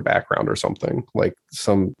walls as your background or something, like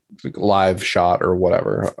some live shot or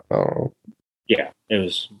whatever. I don't know. Yeah, it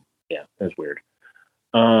was weird.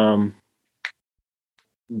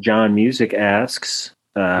 John Music asks,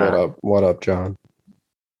 what up, John?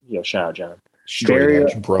 Yo, shout out, John. Straight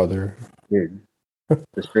edge brother. Dude.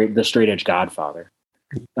 The straight edge godfather.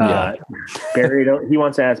 Yeah. He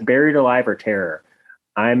wants to ask, buried alive or terror?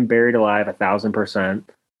 I'm buried alive 1,000%.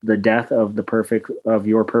 The death of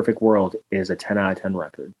your perfect world is a 10 out of 10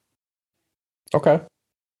 record. Okay.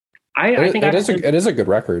 I think it is a good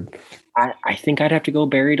record. I think I'd have to go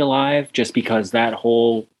buried alive just because that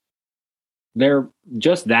whole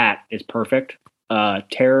that is perfect.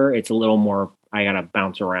 Terror, it's a little more, I gotta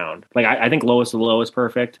bounce around. Like I think Lowest of the Low is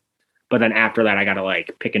perfect, but then after that I gotta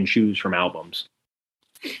like pick and choose from albums.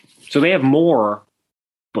 So they have more,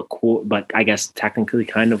 but cool, but I guess technically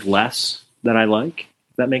kind of less that I like.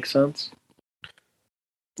 If that makes sense.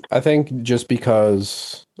 I think just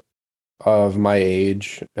because of my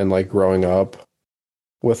age and like growing up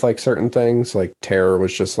with like certain things, like Terror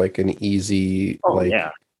was just like an easy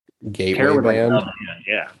gateway band. Like,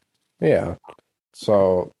 yeah.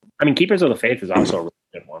 So I mean, Keepers of the Faith is also a really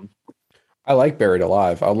good one. I like Buried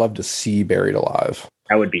Alive. I'd love to see Buried Alive.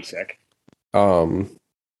 That would be sick. And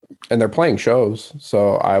they're playing shows,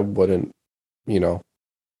 so I wouldn't,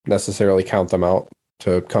 necessarily count them out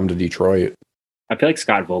to come to Detroit. I feel like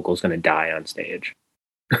Scott Vogel's going to die on stage.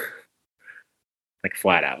 Like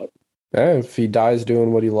flat out. Yeah, if he dies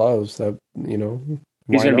doing what he loves, that, he's going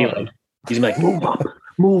to be like,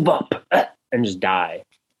 move up, and just die.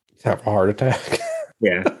 Have a heart attack.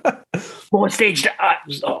 Yeah. More stage dive.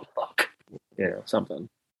 Oh, fuck. Something.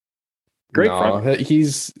 Great front.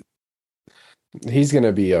 He's going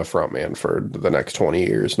to be a front man for the next 20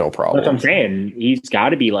 years, no problem. That's what I'm saying. He's got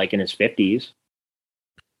to be like in his 50s.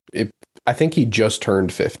 I think he just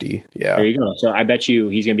turned 50. Yeah. There you go. So I bet you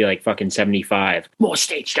he's going to be like fucking 75. More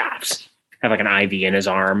stage dives. Have like an IV in his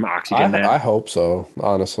arm, oxygen. I hope so,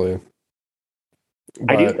 honestly.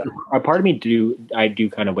 But I do. A part of me I do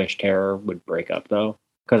kind of wish Terror would break up though,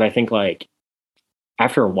 because I think like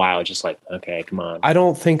after a while, it's just like, okay, come on. I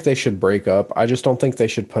don't think they should break up. I just don't think they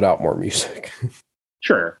should put out more music.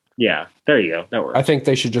 Sure. Yeah. There you go. That works. I think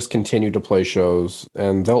they should just continue to play shows,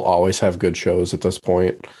 and they'll always have good shows at this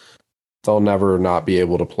point. They'll never not be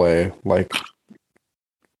able to play like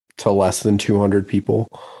to less than 200 people.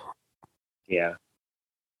 Yeah.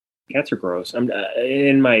 Cats are gross. I'm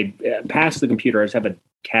in my past the computer. I just have a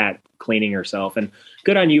cat cleaning herself, and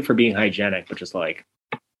good on you for being hygienic, but just like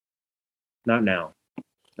not now.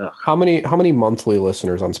 Ugh. How many monthly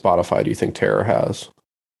listeners on Spotify do you think Tara has?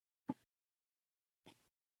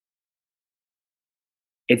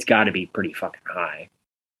 It's got to be pretty fucking high.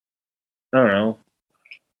 I don't know.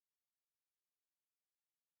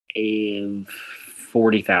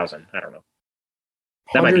 40,000. I don't know.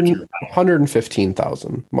 That might be too high.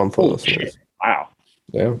 115,000 monthly Holy listeners. shit. Wow.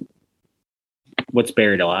 Yeah. What's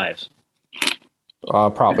Buried Alive?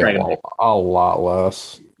 Probably a lot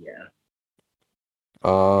less. Yeah.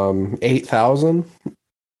 8,000.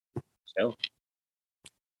 Still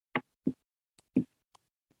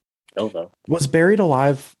though. Was Buried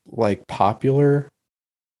Alive like popular?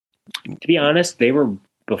 To be honest, they were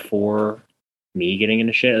before me getting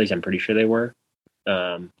into shit. At least I'm pretty sure they were.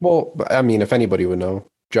 Well, I mean, if anybody would know,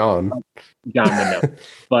 John would know.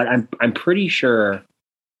 But I'm pretty sure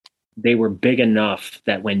they were big enough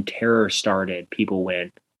that when Terror started, people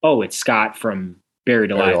went, "Oh, it's Scott from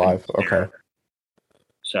Buried Alive." Okay.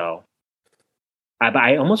 So,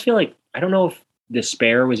 I almost feel like I don't know if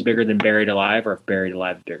Despair was bigger than Buried Alive or if Buried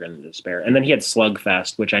Alive was bigger than Despair. And then he had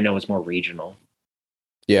Slugfest, which I know is more regional.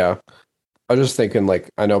 Yeah. I was just thinking, like,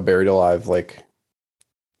 I know Buried Alive, like,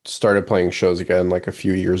 started playing shows again, like, a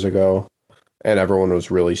few years ago, and everyone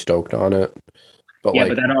was really stoked on it. But, yeah,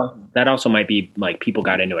 like, but that also might be, like, people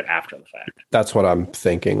got into it after the fact. That's what I'm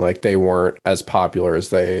thinking. Like, they weren't as popular as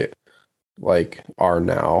they, like, are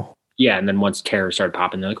now. Yeah, and then once Terror started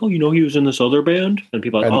popping, they're like, "Oh, you know, he was in this other band," and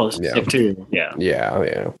people are like, "Oh, this is sick too." Yeah,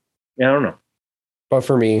 yeah. I don't know. But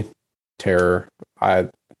for me, Terror, I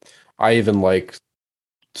even like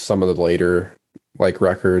some of the later like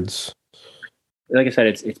records. Like I said,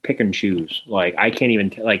 it's pick and choose. Like I can't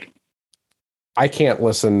even I can't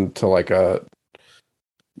listen to like a.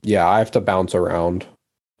 Yeah, I have to bounce around.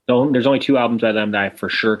 So there's only 2 albums by them that I for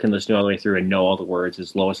sure can listen to all the way through and know all the words.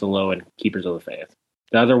 It's Lowest of Low and Keepers of the Faith.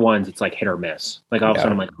 The other ones, it's like hit or miss. Like all of a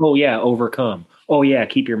sudden, I'm like, "Oh yeah, Overcome. Oh yeah,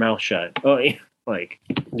 Keep Your Mouth Shut." Oh yeah, like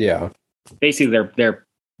yeah. Basically,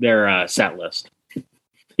 their set list.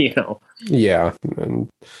 You know. Yeah, and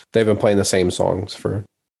they've been playing the same songs for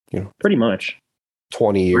pretty much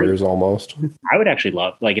 20 years almost. I would actually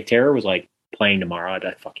love like if Terror was like playing tomorrow. I'd be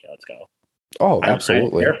like, "Fuck yeah, let's go." Oh,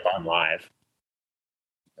 absolutely. They're fun live.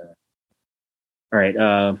 All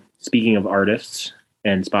right. Speaking of artists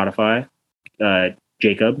and Spotify,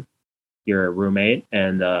 Jacob, you're a roommate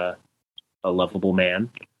and a lovable man.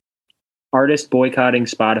 Artist boycotting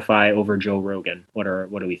Spotify over Joe Rogan. What are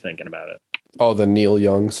we thinking about it? Oh, the Neil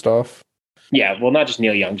Young stuff. Yeah, well, not just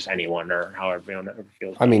Neil Young, just anyone or however everyone ever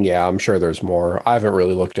feels. I mean, yeah, I'm sure there's more. I haven't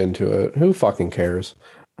really looked into it. Who fucking cares?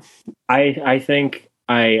 I think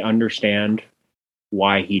I understand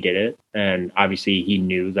why he did it, and obviously he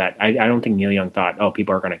knew that. I don't think Neil Young thought, "Oh,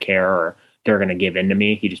 people are going to care or they're going to give in to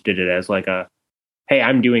me." He just did it as like a, "Hey,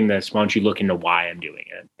 I'm doing this. Why don't you look into why I'm doing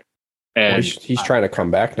it?" And well, he's trying to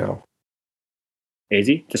come back now. Is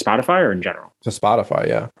he to Spotify or in general? To Spotify,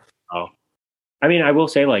 yeah. Oh, I mean, I will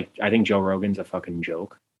say, like, I think Joe Rogan's a fucking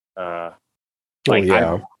joke. Yeah.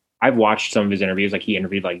 I've watched some of his interviews. Like, he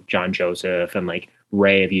interviewed like John Joseph and like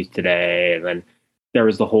Ray of Youth Today, and then there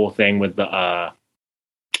was the whole thing with the I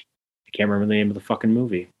can't remember the name of the fucking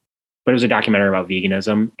movie, but it was a documentary about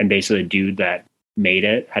veganism, and basically the dude that made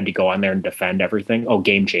it had to go on there and defend everything. Oh,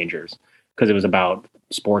 Game Changers, because it was about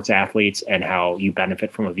sports athletes and how you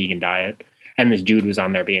benefit from a vegan diet. And this dude was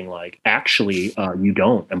on there being like, "Actually, you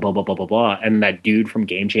don't," and blah, blah, blah, blah, blah. And that dude from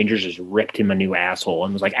Game Changers just ripped him a new asshole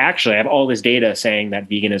and was like, "Actually, I have all this data saying that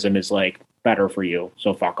veganism is like better for you.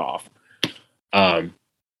 So fuck off."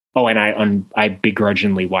 Oh, and I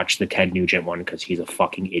begrudgingly watched the Ted Nugent one because he's a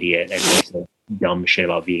fucking idiot and he said dumb shit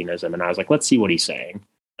about veganism. And I was like, let's see what he's saying.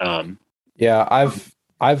 Yeah,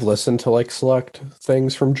 I've listened to like select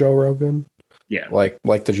things from Joe Rogan. Yeah, like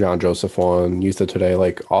the John Joseph one, Youth of Today,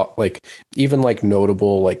 like even like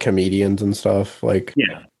notable like comedians and stuff. Like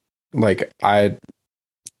yeah, like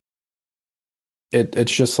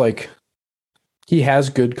it's just like he has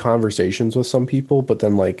good conversations with some people, but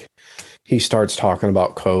then like he starts talking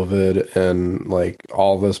about COVID and like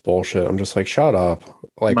all this bullshit. I'm just like, shut up,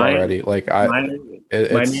 like already. Like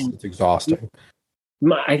it's exhausting.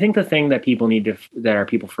 I think the thing that people that are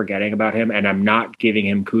people forgetting about him, and I'm not giving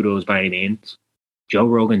him kudos by any means, Joe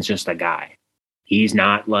Rogan's just a guy. He's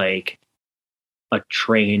not like a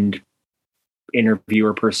trained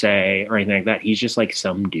interviewer per se or anything like that. He's just like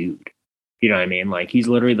some dude. You know what I mean? Like he's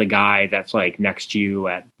literally the guy that's like next to you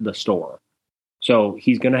at the store. So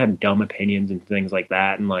he's going to have dumb opinions and things like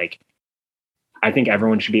that. And like, I think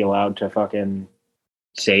everyone should be allowed to fucking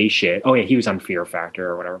say shit. Oh yeah, he was on Fear Factor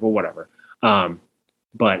or whatever. Well, whatever.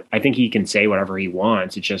 But I think he can say whatever he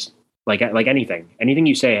wants. It's just like anything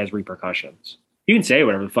you say has repercussions. You can say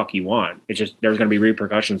whatever the fuck you want. It's just there's going to be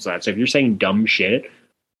repercussions to that. So if you're saying dumb shit,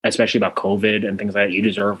 especially about COVID and things like that, you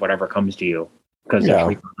deserve whatever comes to you because there's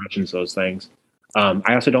repercussions to those things.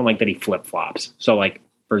 I also don't like that he flip flops. So like,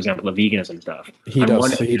 for example, the veganism stuff. He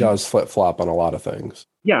does flip flop on a lot of things.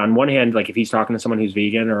 Yeah, on one hand, like if he's talking to someone who's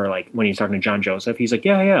vegan, or like when he's talking to John Joseph, he's like,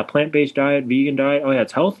 yeah, plant-based diet, vegan diet. Oh yeah,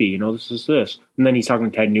 it's healthy. You know, this is this. And then he's talking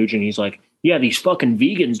to Ted Nugent. He's like, yeah, these fucking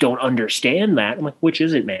vegans don't understand that. I'm like, which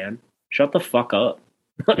is it, man? Shut the fuck up.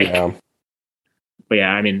 Yeah. But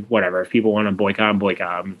yeah, I mean, whatever. If people want to boycott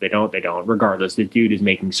them. If they don't, they don't. Regardless, the dude is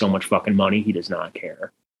making so much fucking money, he does not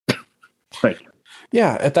care. Like,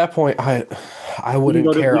 yeah, at that point, I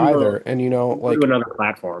wouldn't care either. And you know, like to another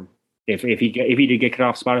platform. If he did get cut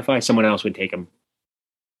off Spotify, someone else would take him.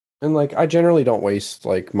 And like, I generally don't waste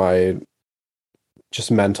like my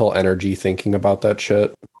just mental energy thinking about that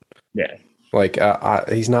shit. Yeah. Like,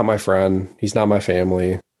 he's not my friend. He's not my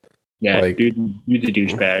family. Yeah, like, dude's a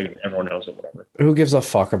douchebag. Everyone knows it. Whatever. Who gives a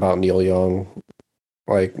fuck about Neil Young?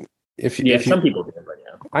 Like, if some people do, but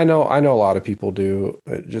yeah. I know a lot of people do.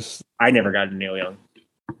 I never got to Neil Young.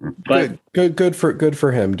 But good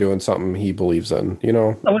for him doing something he believes in. You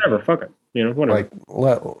know. Oh, whatever. Fuck it. You know, whatever.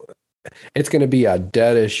 Like, it's going to be a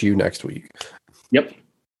dead issue next week. Yep,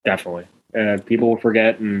 definitely. People will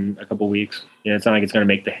forget in a couple weeks. You know, it's not like it's going to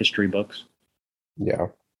make the history books. Yeah.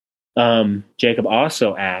 Jacob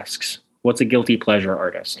also asks, what's a guilty pleasure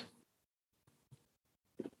artist?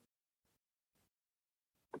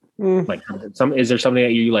 Like, is there something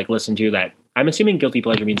that you like listen to that I'm assuming guilty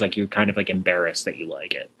pleasure means like you're kind of like embarrassed that you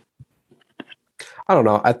like it? I don't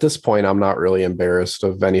know. At this point, I'm not really embarrassed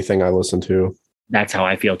of anything I listen to. That's how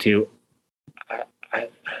I feel too.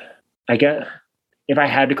 I get, if I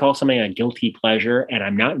had to call something a guilty pleasure, and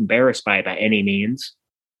I'm not embarrassed by it by any means,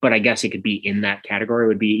 but I guess it could be in that category,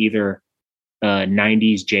 would be either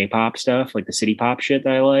 90s J-pop stuff, like the city pop shit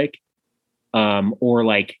that I like, or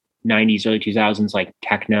like 90s, early 2000s, like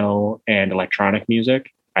techno and electronic music.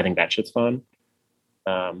 I think that shit's fun.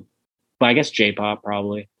 But I guess J-pop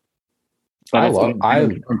probably. But I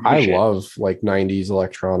love like 90s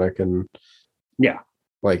electronic and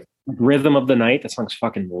like Rhythm of the Night. That song's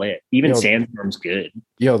fucking lit. Even Sandstorm's good.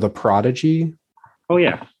 The Prodigy. Oh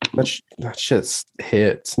yeah, that shit's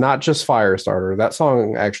hits. Not just Firestarter. That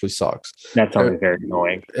song actually sucks. That song is very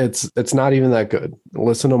annoying. It's not even that good.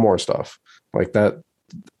 Listen to more stuff like that.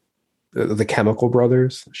 The Chemical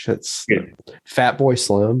Brothers. Shit's good. Fatboy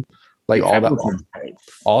Slim. Like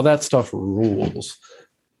all that stuff rules.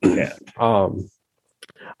 Yeah. I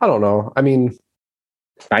don't know. I mean,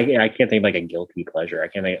 I can't think of like a guilty pleasure.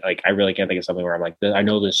 I really can't think of something where I'm like, I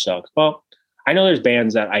know this sucks. Well, I know there's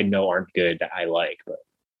bands that I know aren't good that I like, but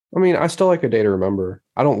I mean, I still like A Day to Remember.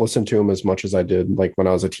 I don't listen to them as much as I did like when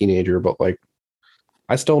I was a teenager, but like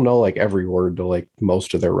I still know like every word to like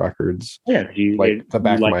most of their records. Yeah, like the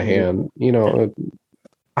back of my hand. You know,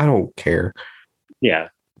 I don't care. Yeah,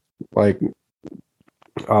 like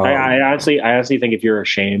I honestly think if you're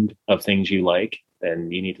ashamed of things you like,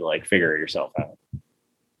 then you need to like figure it yourself out.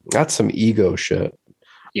 That's some ego shit.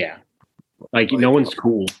 Yeah, like no one's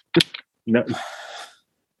cool. No.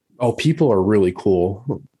 Oh, people are really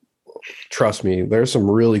cool. Trust me, there's some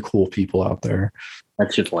really cool people out there.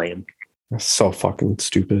 That's just lame. That's so fucking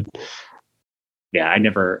stupid. Yeah, I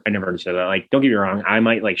never understood that. Like, don't get me wrong, I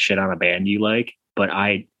might like shit on a band you like, but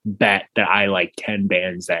I bet that I like 10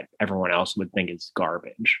 bands that everyone else would think is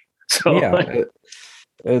garbage. So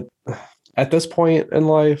yeah, at this point in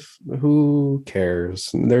life, who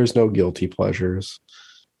cares? There's no guilty pleasures.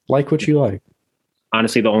 Like what you like.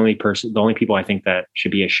 Honestly, the only people I think that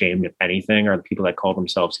should be ashamed of anything are the people that call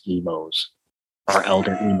themselves emos or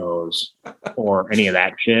elder emos or any of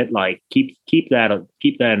that shit. Like keep that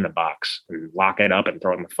in the box and lock it up and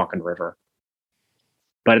throw it in the fucking river.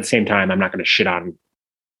 But at the same time, I'm not going to shit on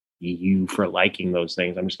you for liking those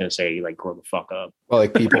things. I'm just going to say like grow the fuck up. Well,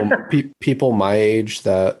 like people my age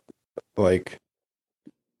that like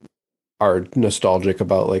are nostalgic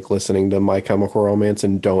about like listening to My Chemical Romance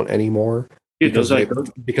and don't anymore. Dude,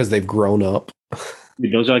 because they've grown up.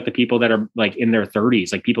 Dude, those are like the people that are like in their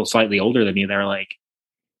 30s, like people slightly older than me. They're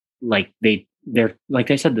they're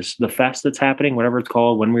like I said, the fest that's happening, whatever it's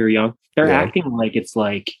called, when we were young. They're acting like it's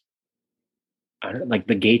like I don't know, like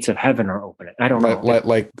the gates of heaven are opening. I don't know,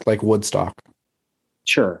 like Woodstock.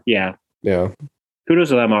 Sure, yeah. Kudos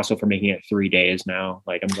to them also for making it 3 days now.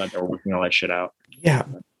 Like I'm glad they're working all that shit out. Yeah,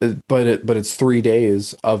 but it's 3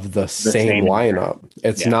 days of the same lineup.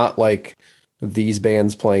 It's not like these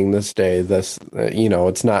bands playing this day, this,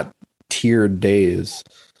 it's not tiered days.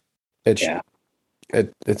 It's Yeah.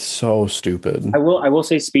 It's so stupid. I will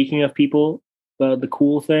say, speaking of people, the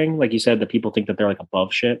cool thing, like you said, that people think that they're like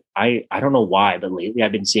above shit. I don't know why, but lately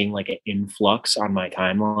I've been seeing like an influx on my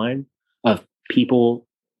timeline of people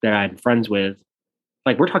that I'm friends with.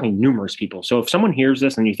 Like, we're talking numerous people. So if someone hears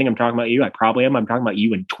this and you think I'm talking about you, I probably am. I'm talking about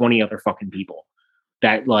you and 20 other fucking people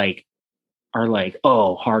that like are like,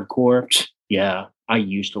 oh, hardcore. Yeah, I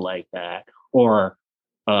used to like that. Or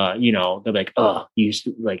they're like, oh, you used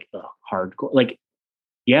to like hardcore. Like,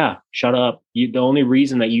 yeah, shut up. The only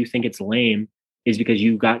reason that you think it's lame is because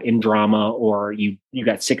you got in drama or you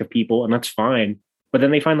got sick of people, and that's fine. But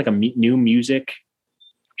then they find like a new music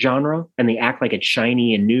genre and they act like it's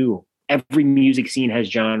shiny and new. Every music scene has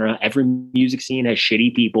genre. Every music scene has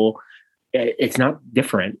shitty people. It's not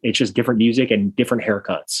different. It's just different music and different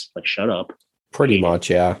haircuts. Like, shut up. Pretty much,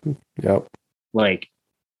 yeah. Yep. Like,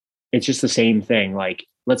 it's just the same thing. Like,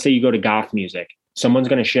 let's say you go to goth music. Someone's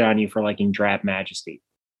going to shit on you for liking Drab Majesty.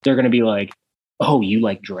 They're going to be like, oh, you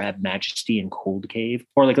like Drab Majesty and Cold Cave?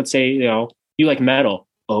 Or like, let's say, you like metal.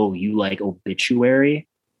 Oh, you like Obituary?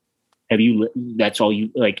 That's all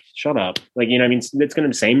you like? Shut up. Like, I mean, it's going to be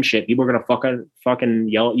the same shit. People are going to fucking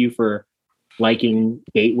yell at you for liking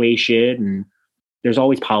gateway shit. And there's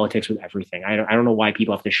always politics with everything. I don't know why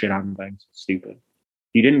people have to shit on things. It's stupid.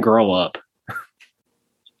 You didn't grow up.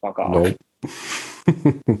 Fuck off. Nope.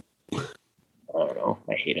 I don't know.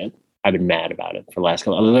 I hate it. I've been mad about it for the last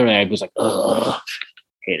couple. Literally, I was like, ugh,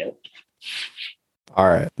 hate it. All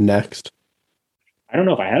right, next. I don't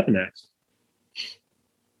know if I have a next.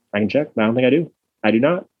 I can check. I don't think I do. I do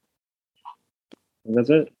not. That's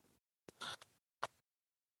it.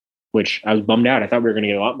 Which I was bummed out. I thought we were going to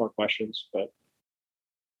get a lot more questions, but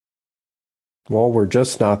well, we're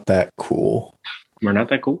just not that cool. We're not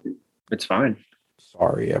that cool. It's fine.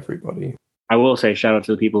 Sorry, everybody. I will say shout out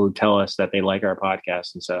to the people who tell us that they like our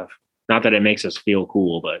podcast and stuff. Not that it makes us feel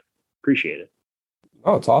cool, but appreciate it.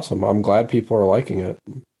 Oh, it's awesome. I'm glad people are liking it.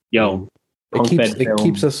 Yo, it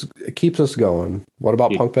keeps us going. What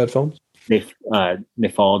about Punk Bed Films? They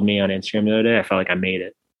followed me on Instagram the other day. I felt like I made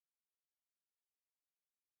it.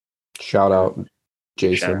 Shout out,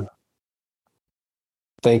 Jason. Shout out.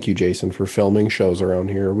 Thank you, Jason, for filming shows around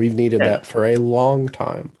here. We've needed that for a long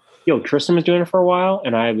time. Yo, Tristan was doing it for a while,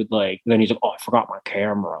 and I would then he's like, oh, I forgot my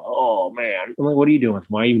camera. Oh, man. I'm like, what are you doing?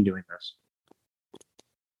 Why are you even doing this?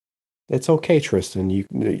 It's okay, Tristan.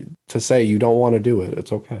 To say you don't want to do it.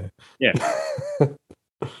 It's okay. Yeah.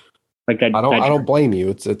 Like that. I don't blame you.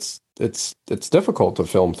 It's difficult to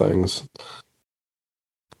film things.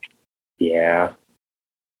 Yeah.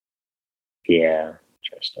 Yeah.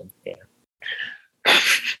 Tristan. Yeah.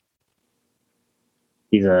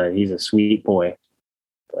 He's a sweet boy.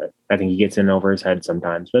 But I think he gets in over his head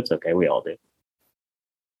sometimes. But it's okay. We all do.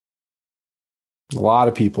 A lot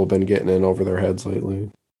of people have been getting in over their heads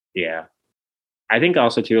lately. Yeah. I think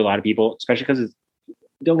also, too, a lot of people, especially because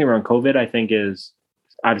don't get me wrong, COVID, I think is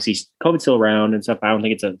obviously COVID's still around and stuff. I don't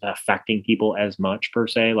think it's affecting people as much per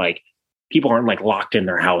se. Like, people aren't like locked in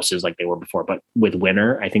their houses like they were before. But with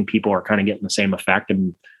winter, I think people are kind of getting the same effect.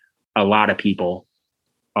 And a lot of people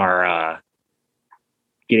are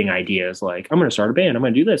getting ideas like, I'm going to start a band. I'm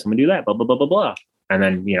going to do this. I'm going to do that. Blah, blah, blah, blah, blah. And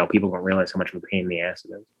then, people don't realize how much of a pain in the ass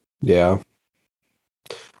it is. Yeah.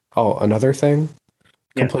 Oh, another thing,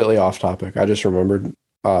 completely off topic. I just remembered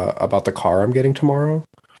about the car I'm getting tomorrow.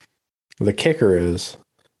 The kicker is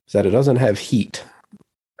that it doesn't have heat.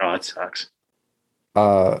 Oh, that sucks.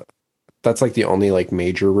 That's like the only like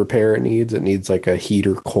major repair it needs. It needs like a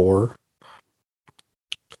heater core.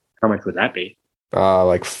 How much would that be?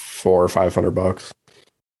 Like $400 or $500.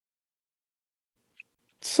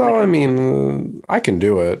 So, I mean, I can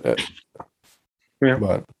do it. Yeah.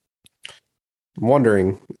 But I'm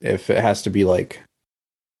wondering if it has to be like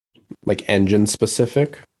engine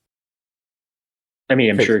specific. I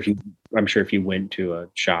mean, I'm sure if you went to a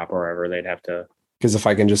shop or wherever, they'd have to. Because if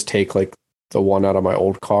I can just take like the one out of my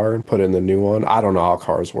old car and put in the new one, I don't know how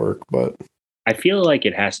cars work, but I feel like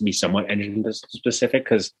it has to be somewhat engine specific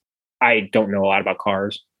because I don't know a lot about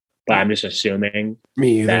cars, but I'm just assuming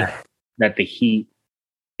me either. That the heat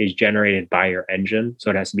is generated by your engine, so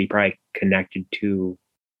it has to be probably connected to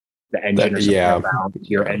the engine or something around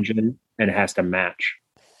your engine, and it has to match.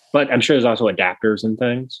 But I'm sure there's also adapters and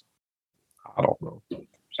things. I don't know.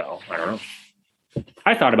 So I don't know.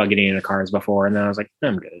 I thought about getting into cars before, and then I was like,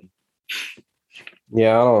 I'm good.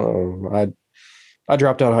 Yeah, I don't know. I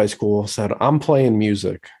dropped out of high school, said, I'm playing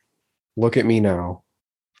music. Look at me now.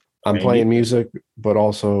 I'm playing music, but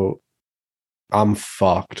also I'm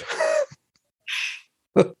fucked.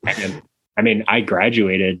 I mean, I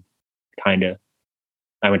graduated kind of.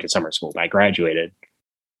 I went to summer school, but I graduated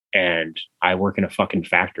and I work in a fucking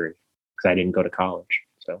factory because I didn't go to college.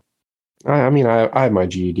 So, I mean, I have my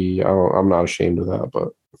GED. I'm not ashamed of that, but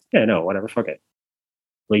yeah, no, whatever. Fuck it.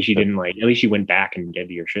 At least you didn't at least you went back and did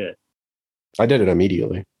your shit. I did it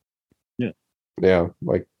immediately. Yeah. Yeah.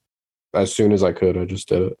 Like as soon as I could, I just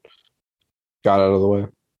did it. Got out of the way.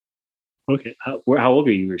 Okay. How old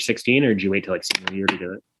were you? You were 16 or did you wait till like senior year to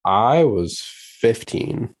do it? I was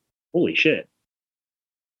 15. Holy shit.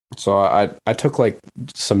 So I took like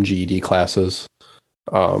some GED classes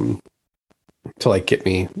to like get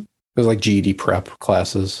me, it was like GED prep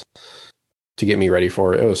classes to get me ready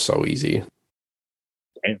for it. It was so easy.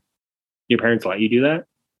 Damn. Your parents let you do that?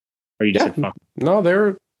 Or you just said fuck? No,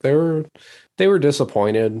 they were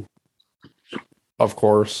disappointed, of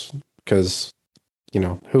course, because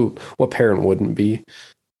what parent wouldn't be?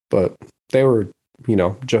 But they were,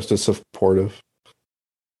 just as supportive.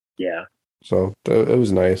 Yeah. So it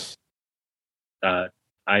was nice. I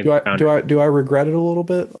do I regret it a little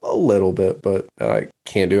bit? A little bit, but I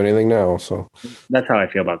can't do anything now. So that's how I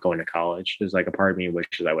feel about going to college. There's like a part of me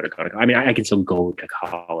wishes I would have gone to college. I mean, I can still go to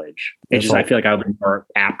college. It's just I feel like I would be more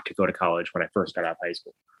apt to go to college when I first got out of high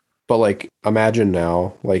school. But like, imagine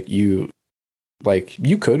now, like you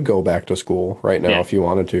could go back to school right now if you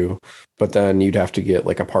wanted to, but then you'd have to get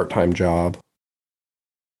like a part-time job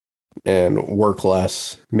and work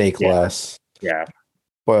less, make less. Yeah.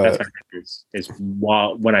 But that's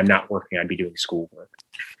when I'm not working, I'd be doing schoolwork.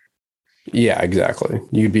 Yeah, exactly.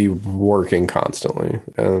 You'd be working constantly.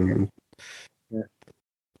 And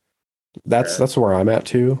that's where I'm at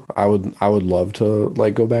too. I would love to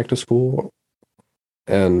like go back to school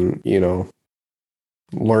and,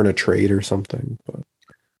 learn a trade or something. But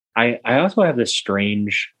I also have this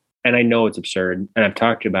strange, and I know it's absurd, and I've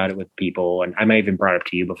talked about it with people, and I might have even brought it up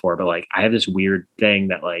to you before, but like I have this weird thing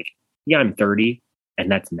that like, yeah, I'm 30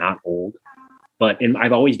 and that's not old. But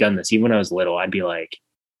I've always done this. Even when I was little, I'd be like,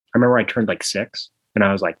 I remember I turned like 6 and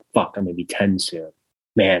I was like, fuck, I'm going to be 10 soon.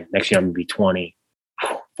 Man, next year I'm going to be 20.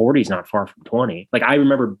 40 is not far from 20. Like I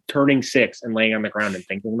remember turning 6 and laying on the ground and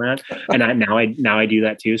thinking that. And now I do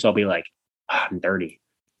that too. So I'll be like, I'm 30.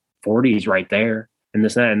 40 is right there. And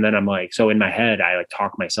this and that. And then I'm like, so in my head, I like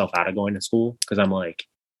talk myself out of going to school because I'm like,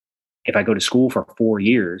 if I go to school for 4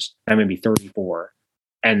 years, I'm going to be 34.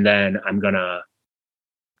 And then I'm going to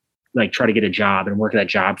like try to get a job and work at that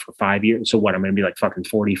job for 5 years. So what, I'm going to be like fucking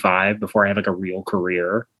 45 before I have like a real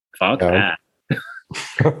career. Fuck that.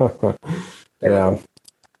 Yeah.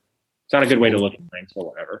 It's not a good way to look at things, but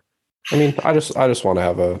whatever. I mean, I just want to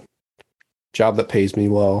have a job that pays me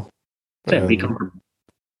well. Yeah, be comfortable.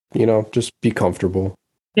 Just be comfortable.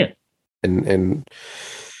 Yeah. And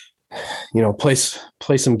play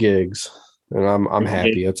some gigs. And I'm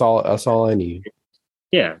happy. That's all I need.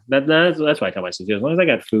 Yeah, that's why I tell myself, as long as I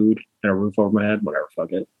got food and a roof over my head, whatever,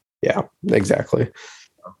 fuck it. Yeah, exactly.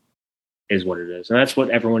 Is what it is. And that's what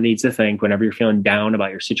everyone needs to think whenever you're feeling down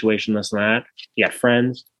about your situation, this and that. You got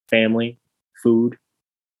friends, family, food,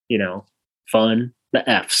 fun, the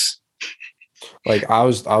F's. Like I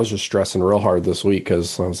was just stressing real hard this week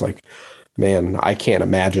because I was like, man, I can't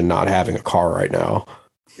imagine not having a car right now.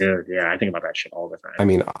 Dude, yeah, I think about that shit all the time. I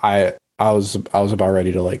mean, I was about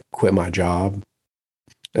ready to like quit my job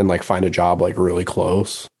and like find a job like really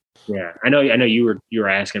close. Yeah, I know you were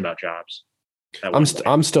asking about jobs.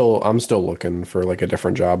 I'm still looking for like a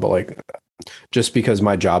different job, but like just because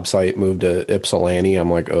my job site moved to Ypsilanti, I'm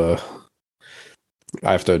like,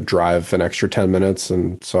 I have to drive an extra 10 minutes,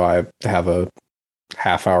 and so I have a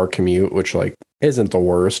half-hour commute, which like isn't the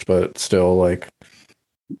worst, but still like.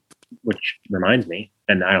 Which reminds me,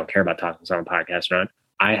 and I don't care about talking on a podcast, right?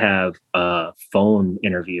 I have a phone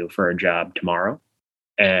interview for a job tomorrow,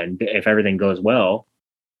 and if everything goes well,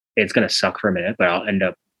 it's going to suck for a minute, but I'll end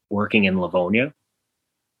up working in Livonia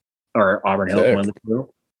or Auburn Hills, one of the two.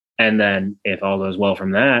 And then if all goes well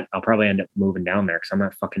from that, I'll probably end up moving down there because I'm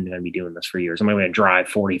not fucking going to be doing this for years. I'm going to drive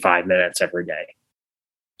 45 minutes every day.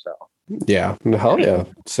 So yeah, hell yeah,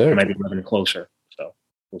 sick. I might be living closer. So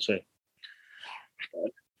we'll see.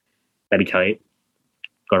 But that'd be tight.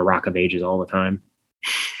 Go to Rock of Ages all the time.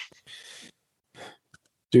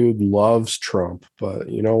 Dude loves Trump, but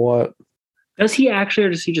you know what? Does he actually, or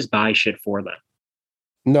does he just buy shit for them?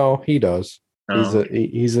 No, he does. Oh.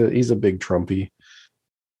 He's a big Trumpy.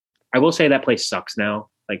 I will say that place sucks now.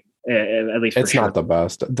 Like at least it's not the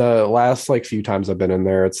best. The last like few times I've been in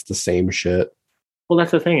there, it's the same shit. Well,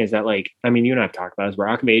 that's the thing is that like, I mean, you and I have talked about is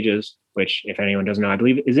Rock of Ages, which if anyone doesn't know, I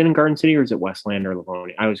believe is it in Garden City or is it Westland or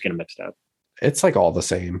Livonia? I always get them mixed up. It's like all the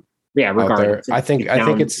same. Yeah, regardless. I think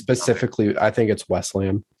it's specifically. I think it's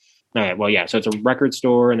Westland. All right, well, yeah. So it's a record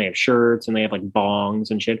store, and they have shirts, and they have like bongs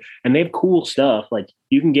and shit, and they have cool stuff. Like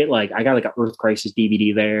you can get like I got like an Earth Crisis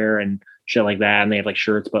DVD there and shit like that, and they have like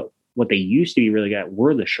shirts. But what they used to be really good at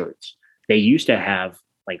were the shirts. They used to have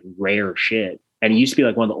like rare shit, and it used to be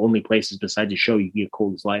like one of the only places besides the show you can get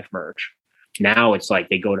Cool as Life merch. Now it's like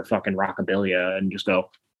they go to fucking Rockabilia and just go,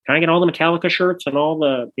 "Can I get all the Metallica shirts and all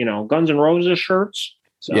the Guns N' Roses shirts?"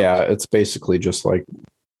 So, yeah, it's basically just like,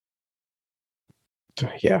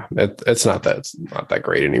 yeah, it's not that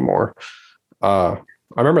great anymore. I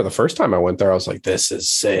remember the first time I went there, I was like, "This is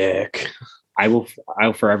sick." I will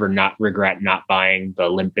forever not regret not buying the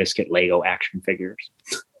Limp Bizkit Lego action figures.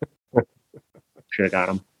 Should have got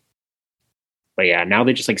them. But yeah, now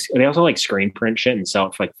they also like screen print shit and sell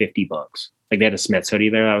it for like $50. Like they had a Smiths hoodie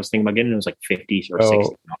there I was thinking about getting. It was like 50 or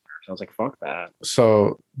 $60. I was like, fuck that.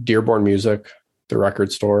 So Dearborn Music, the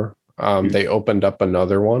record store, they opened up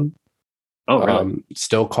another one. Oh, really?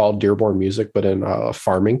 Still called Dearborn Music, but in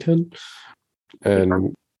Farmington.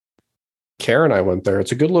 And Karen and I went there.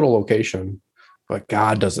 It's a good little location, but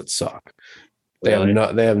God, does it suck. They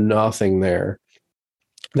have nothing there.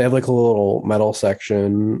 They have like a little metal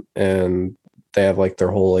section, and they have like their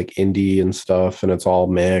whole like indie and stuff, and it's all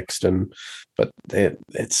mixed. But it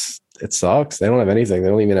sucks. They don't have anything. They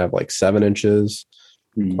don't even have like 7 inches,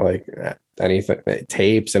 like anything.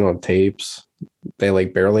 Tapes. They don't have tapes. They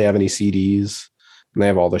like barely have any CDs, and they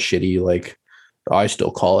have all the shitty like, I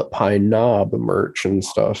still call it Pine Knob merch and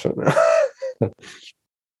stuff.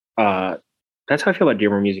 That's how I feel about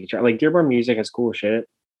Dearborn Music. Like Dearborn Music is cool shit,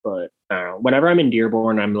 but I don't know. Whenever I'm in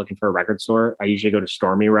Dearborn, I'm looking for a record store. I usually go to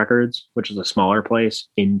Stormy Records, which is a smaller place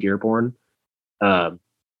in Dearborn.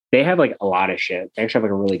 They have like a lot of shit. They actually have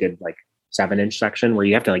like a really good like 7-inch section where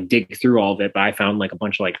you have to like dig through all of it. But I found like a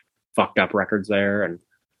bunch of like fucked up records there. And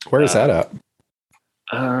where is that at?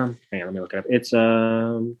 Hang on, let me look it up. It's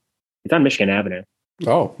on Michigan Avenue.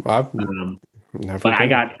 Oh, but I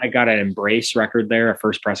got an Embrace record there, a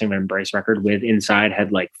first pressing of an Embrace record with inside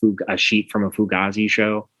had like a sheet from a Fugazi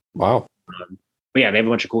show. Wow. But yeah, they have a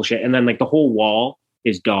bunch of cool shit, and then like the whole wall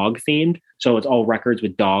is dog themed, so it's all records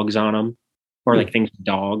with dogs on them, or like things with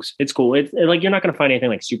dogs. It's cool. It's like you're not gonna find anything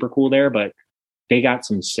like super cool there, but they got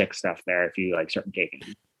some sick stuff there if you like start digging.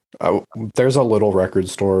 There's a little record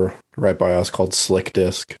store right by us called Slick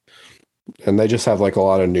Disc, and they just have like a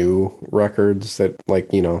lot of new records that like,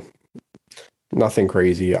 nothing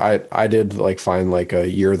crazy. I did like find like a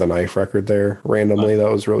Year of the Knife record there randomly.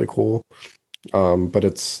 That was really cool. But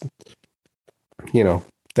it's,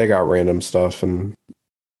 they got random stuff, and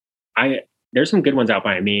there's some good ones out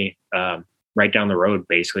by me. Right down the road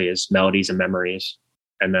basically is Melodies and Memories.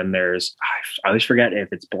 And then there's, I always forget if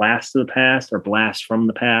it's Blast of the Past or Blast from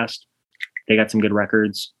the Past. They got some good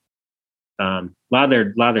records. A lot of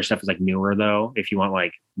their stuff is like newer though, if you want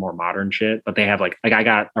like more modern shit. But they have like I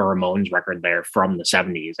got a Ramones record there from the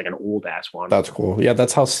 70s, like an old ass one. That's cool. Yeah,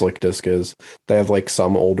 that's how Slick Disc is. They have like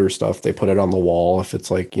some older stuff. They put it on the wall if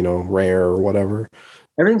it's like, rare or whatever.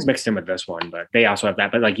 Everything's mixed in with this one, but they also have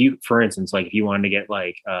that. But like you, for instance, like if you wanted to get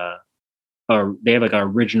like they have like an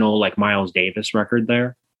original like Miles Davis record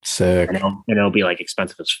there. Sick. And it'll be like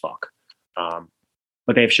expensive as fuck.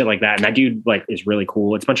 But they have shit like that. And that dude like is really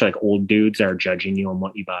cool. It's a bunch of like old dudes that are judging you on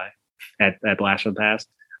what you buy at Blast from the Past.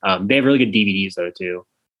 They have really good DVDs though too.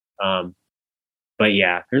 But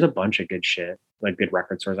yeah, there's a bunch of good shit, like good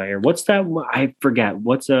record stores out here. What's that? I forget.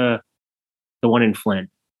 What's the one in Flint?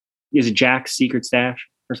 Is it Jack's Secret Stash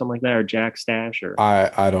or something like that, or Jack's Stash? Or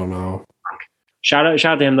I don't know. Shout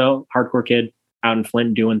out to him though, hardcore kid out in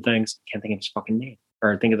Flint doing things. Can't think of his fucking name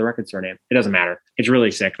or think of the record store name. It doesn't matter. It's really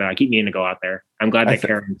sick though. I keep meaning to go out there. I'm glad that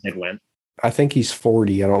Karen and Sid went. I think he's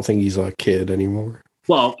 40. I don't think he's a kid anymore.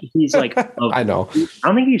 Well, he's like I know. I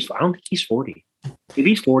don't think he's 40. If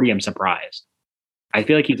he's 40, I'm surprised. I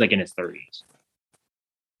feel like he's like in his 30s.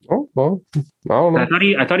 Oh well, I don't know.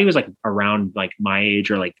 I thought he was like around like my age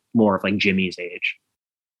or like more of like Jimmy's age.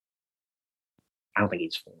 I don't think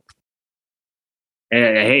he's 40.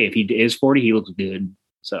 Hey, if he is 40, he looks good.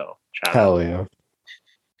 So hell yeah.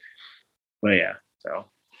 But yeah, so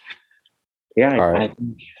yeah, right.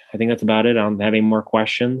 I think that's about it. I don't have any more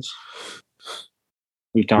questions.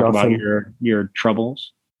 We've talked about your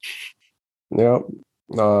troubles. Yep.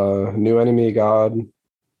 New Enemy of God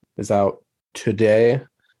is out today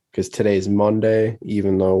because today's Monday,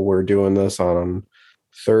 even though we're doing this on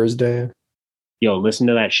Thursday. Yo, listen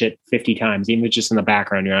to that shit 50 times, even if it's just in the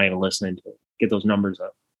background. You're not even listening to it. Get those numbers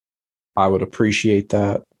up. I would appreciate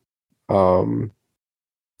that.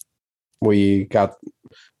 We got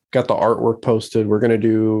the artwork posted. We're gonna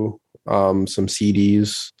do some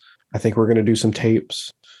CDs. I think we're gonna do some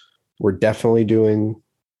tapes. We're definitely doing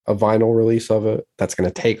a vinyl release of it. That's going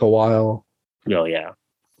to take a while, Oh yeah.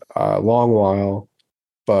 a long while.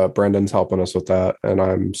 But Brendan's helping us with that, and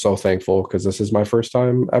I'm so thankful because this is my first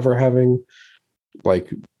time ever having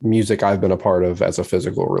like music I've been a part of as a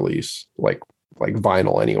physical release, like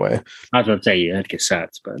vinyl anyway. I was about to say you had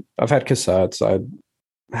cassettes, but I've had cassettes.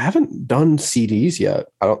 I haven't done CDs yet.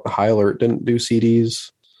 High Alert didn't do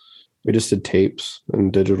CDs. We just did tapes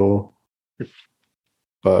and digital.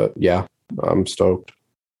 But yeah, I'm stoked.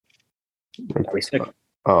 pretty sick.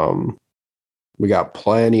 We got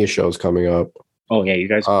plenty of shows coming up. Oh yeah, you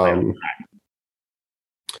guys are playing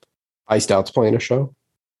Iced Out's playing a show.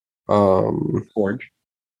 Forge.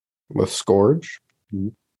 With Scourge. Mm-hmm.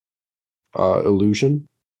 Illusion.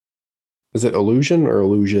 Is it Illusion or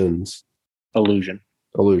Illusions? Illusion.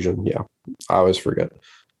 Illusion, yeah. I always forget.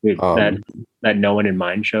 Dude, that No One in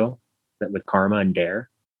Mind show that with Karma and Dare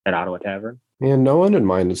at Ottawa Tavern. Man, No One in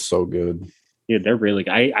Mind is so good. Dude, they're really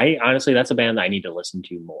good. I honestly, that's a band that I need to listen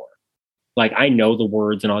to more. Like, I know the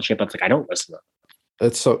words and all that shit, but it's like I don't listen to them.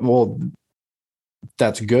 It's so well.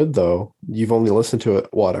 That's good though. You've only listened to it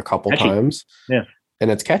a couple times, yeah, and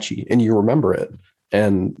it's catchy, and you remember it,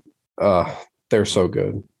 and they're so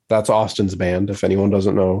good. That's Austin's band. If anyone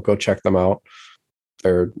doesn't know, go check them out.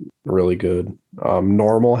 They're really good.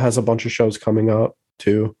 Normal has a bunch of shows coming up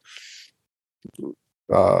too.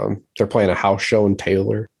 They're playing a house show in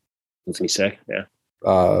Taylor. That's gonna be sick. Yeah.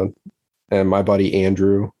 And my buddy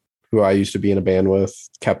Andrew, who I used to be in a band with,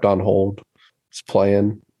 kept on hold. Is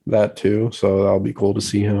playing that too, so that'll be cool to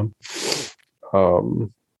see him. What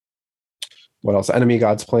else? Enemy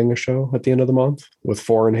God's playing a show at the end of the month with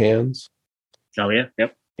Foreign Hands. Oh yeah,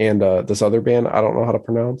 yep. And this other band I don't know how to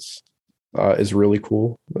pronounce is really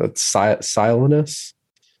cool. It's Silenus.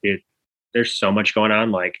 Dude, there's so much going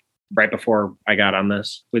on. Like right before I got on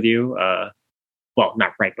this with you, well,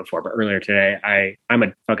 not right before, but earlier today, I'm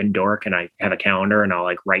a fucking dork and I have a calendar and I'll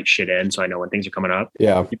like write shit in so I know when things are coming up.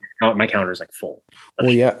 Yeah. My calendar's like full.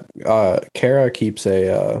 Well, yeah. Kara keeps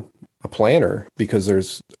a planner because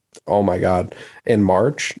there's, oh my God, in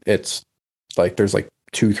March, it's like there's like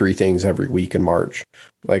 2-3 things every week in March.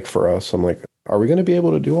 Like for us, I'm like, are we going to be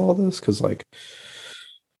able to do all this? Because like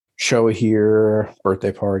show here,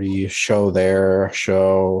 birthday party, show there,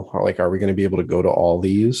 show, like, are we going to be able to go to all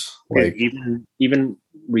these? Like even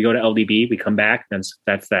we go to LDB, we come back, that's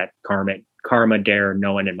that Karma, Dare,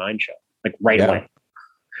 No One in Mind show. Like right away.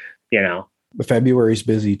 You know. February's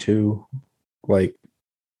busy too. Like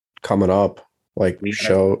coming up. Like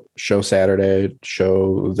show Saturday,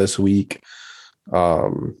 show this week.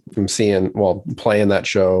 I'm playing that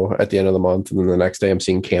show at the end of the month, and then the next day I'm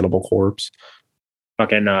seeing Cannibal Corpse.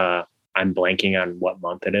 Fucking I'm blanking on what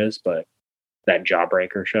month it is, but that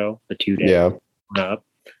Jawbreaker show, the 2 days. Yeah. Up.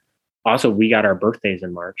 Also, we got our birthdays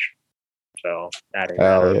in March. So that is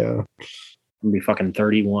hell yeah. I'll be fucking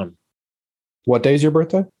 31. What day is your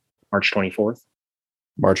birthday? March 24th.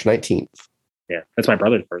 March 19th. Yeah. That's my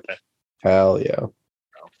brother's birthday. Hell yeah.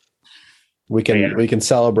 We can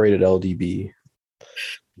celebrate at LDB.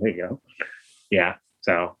 There you go. Yeah.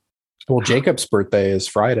 So well, Jacob's birthday is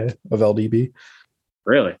Friday of LDB.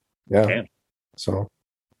 Really? Yeah. Damn. So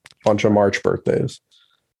bunch of March birthdays.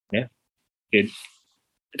 Yeah. It's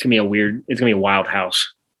gonna be a wild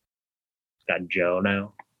house. Got Joe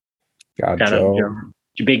now. Got Joe.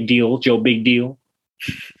 Big deal. Joe, big deal.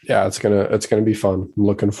 Yeah, it's gonna be fun. I'm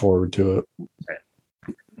looking forward to it. Right.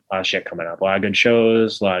 A lot of shit coming up. A lot of good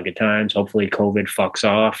shows, a lot of good times. Hopefully COVID fucks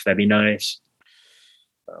off. That'd be nice.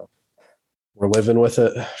 So we're living with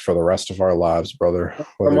it for the rest of our lives, brother.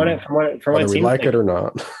 Whether we like it or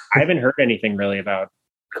not. I haven't heard anything really about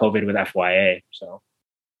COVID with FYA. So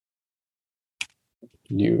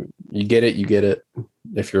you get it, you get it.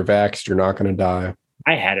 If you're vaxxed, you're not going to die.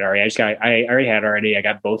 I had it already. I already had it already. I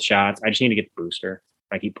got both shots. I just need to get the booster.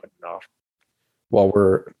 I keep putting it off. Well,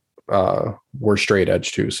 we're straight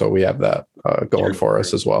edge too, so we have that going for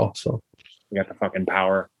us as well. So we got the fucking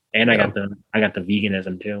power, and I got the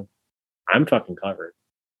veganism too. I'm fucking covered.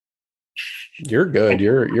 You're good.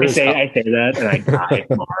 I say that, and I die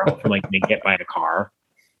tomorrow from like being hit by a car.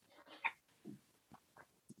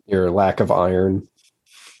 Your lack of iron.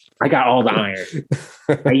 I got all the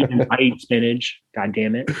iron. I eat spinach. God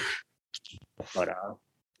damn it. But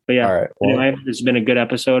yeah. All right. Well, anyway, this has been a good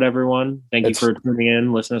episode, everyone. Thank you for tuning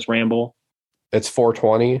in, listening to us ramble. It's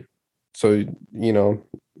 4:20, so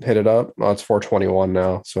hit it up. Oh, it's 4:21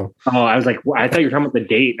 now. So. Oh, I was like, I thought you were talking about the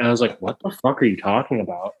date, and I was like, what the fuck are you talking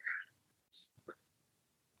about?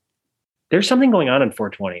 There's something going on in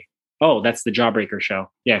 420. Oh, that's the Jawbreaker show.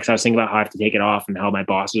 Yeah, because I was thinking about how I have to take it off and how my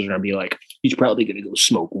bosses are going to be like, he's probably going to go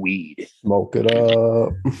smoke weed. Smoke it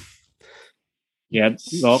up. Yeah.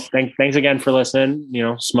 Well, thanks again for listening.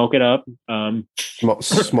 Smoke it up.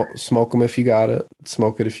 Smoke them if you got it.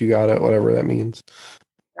 Smoke it if you got it. Whatever that means.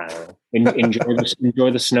 I don't know.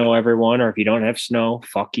 Enjoy the snow, everyone. Or if you don't have snow,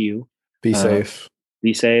 fuck you. Be safe.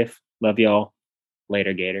 Be safe. Love y'all.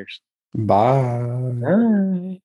 Later, Gators. Bye. Bye.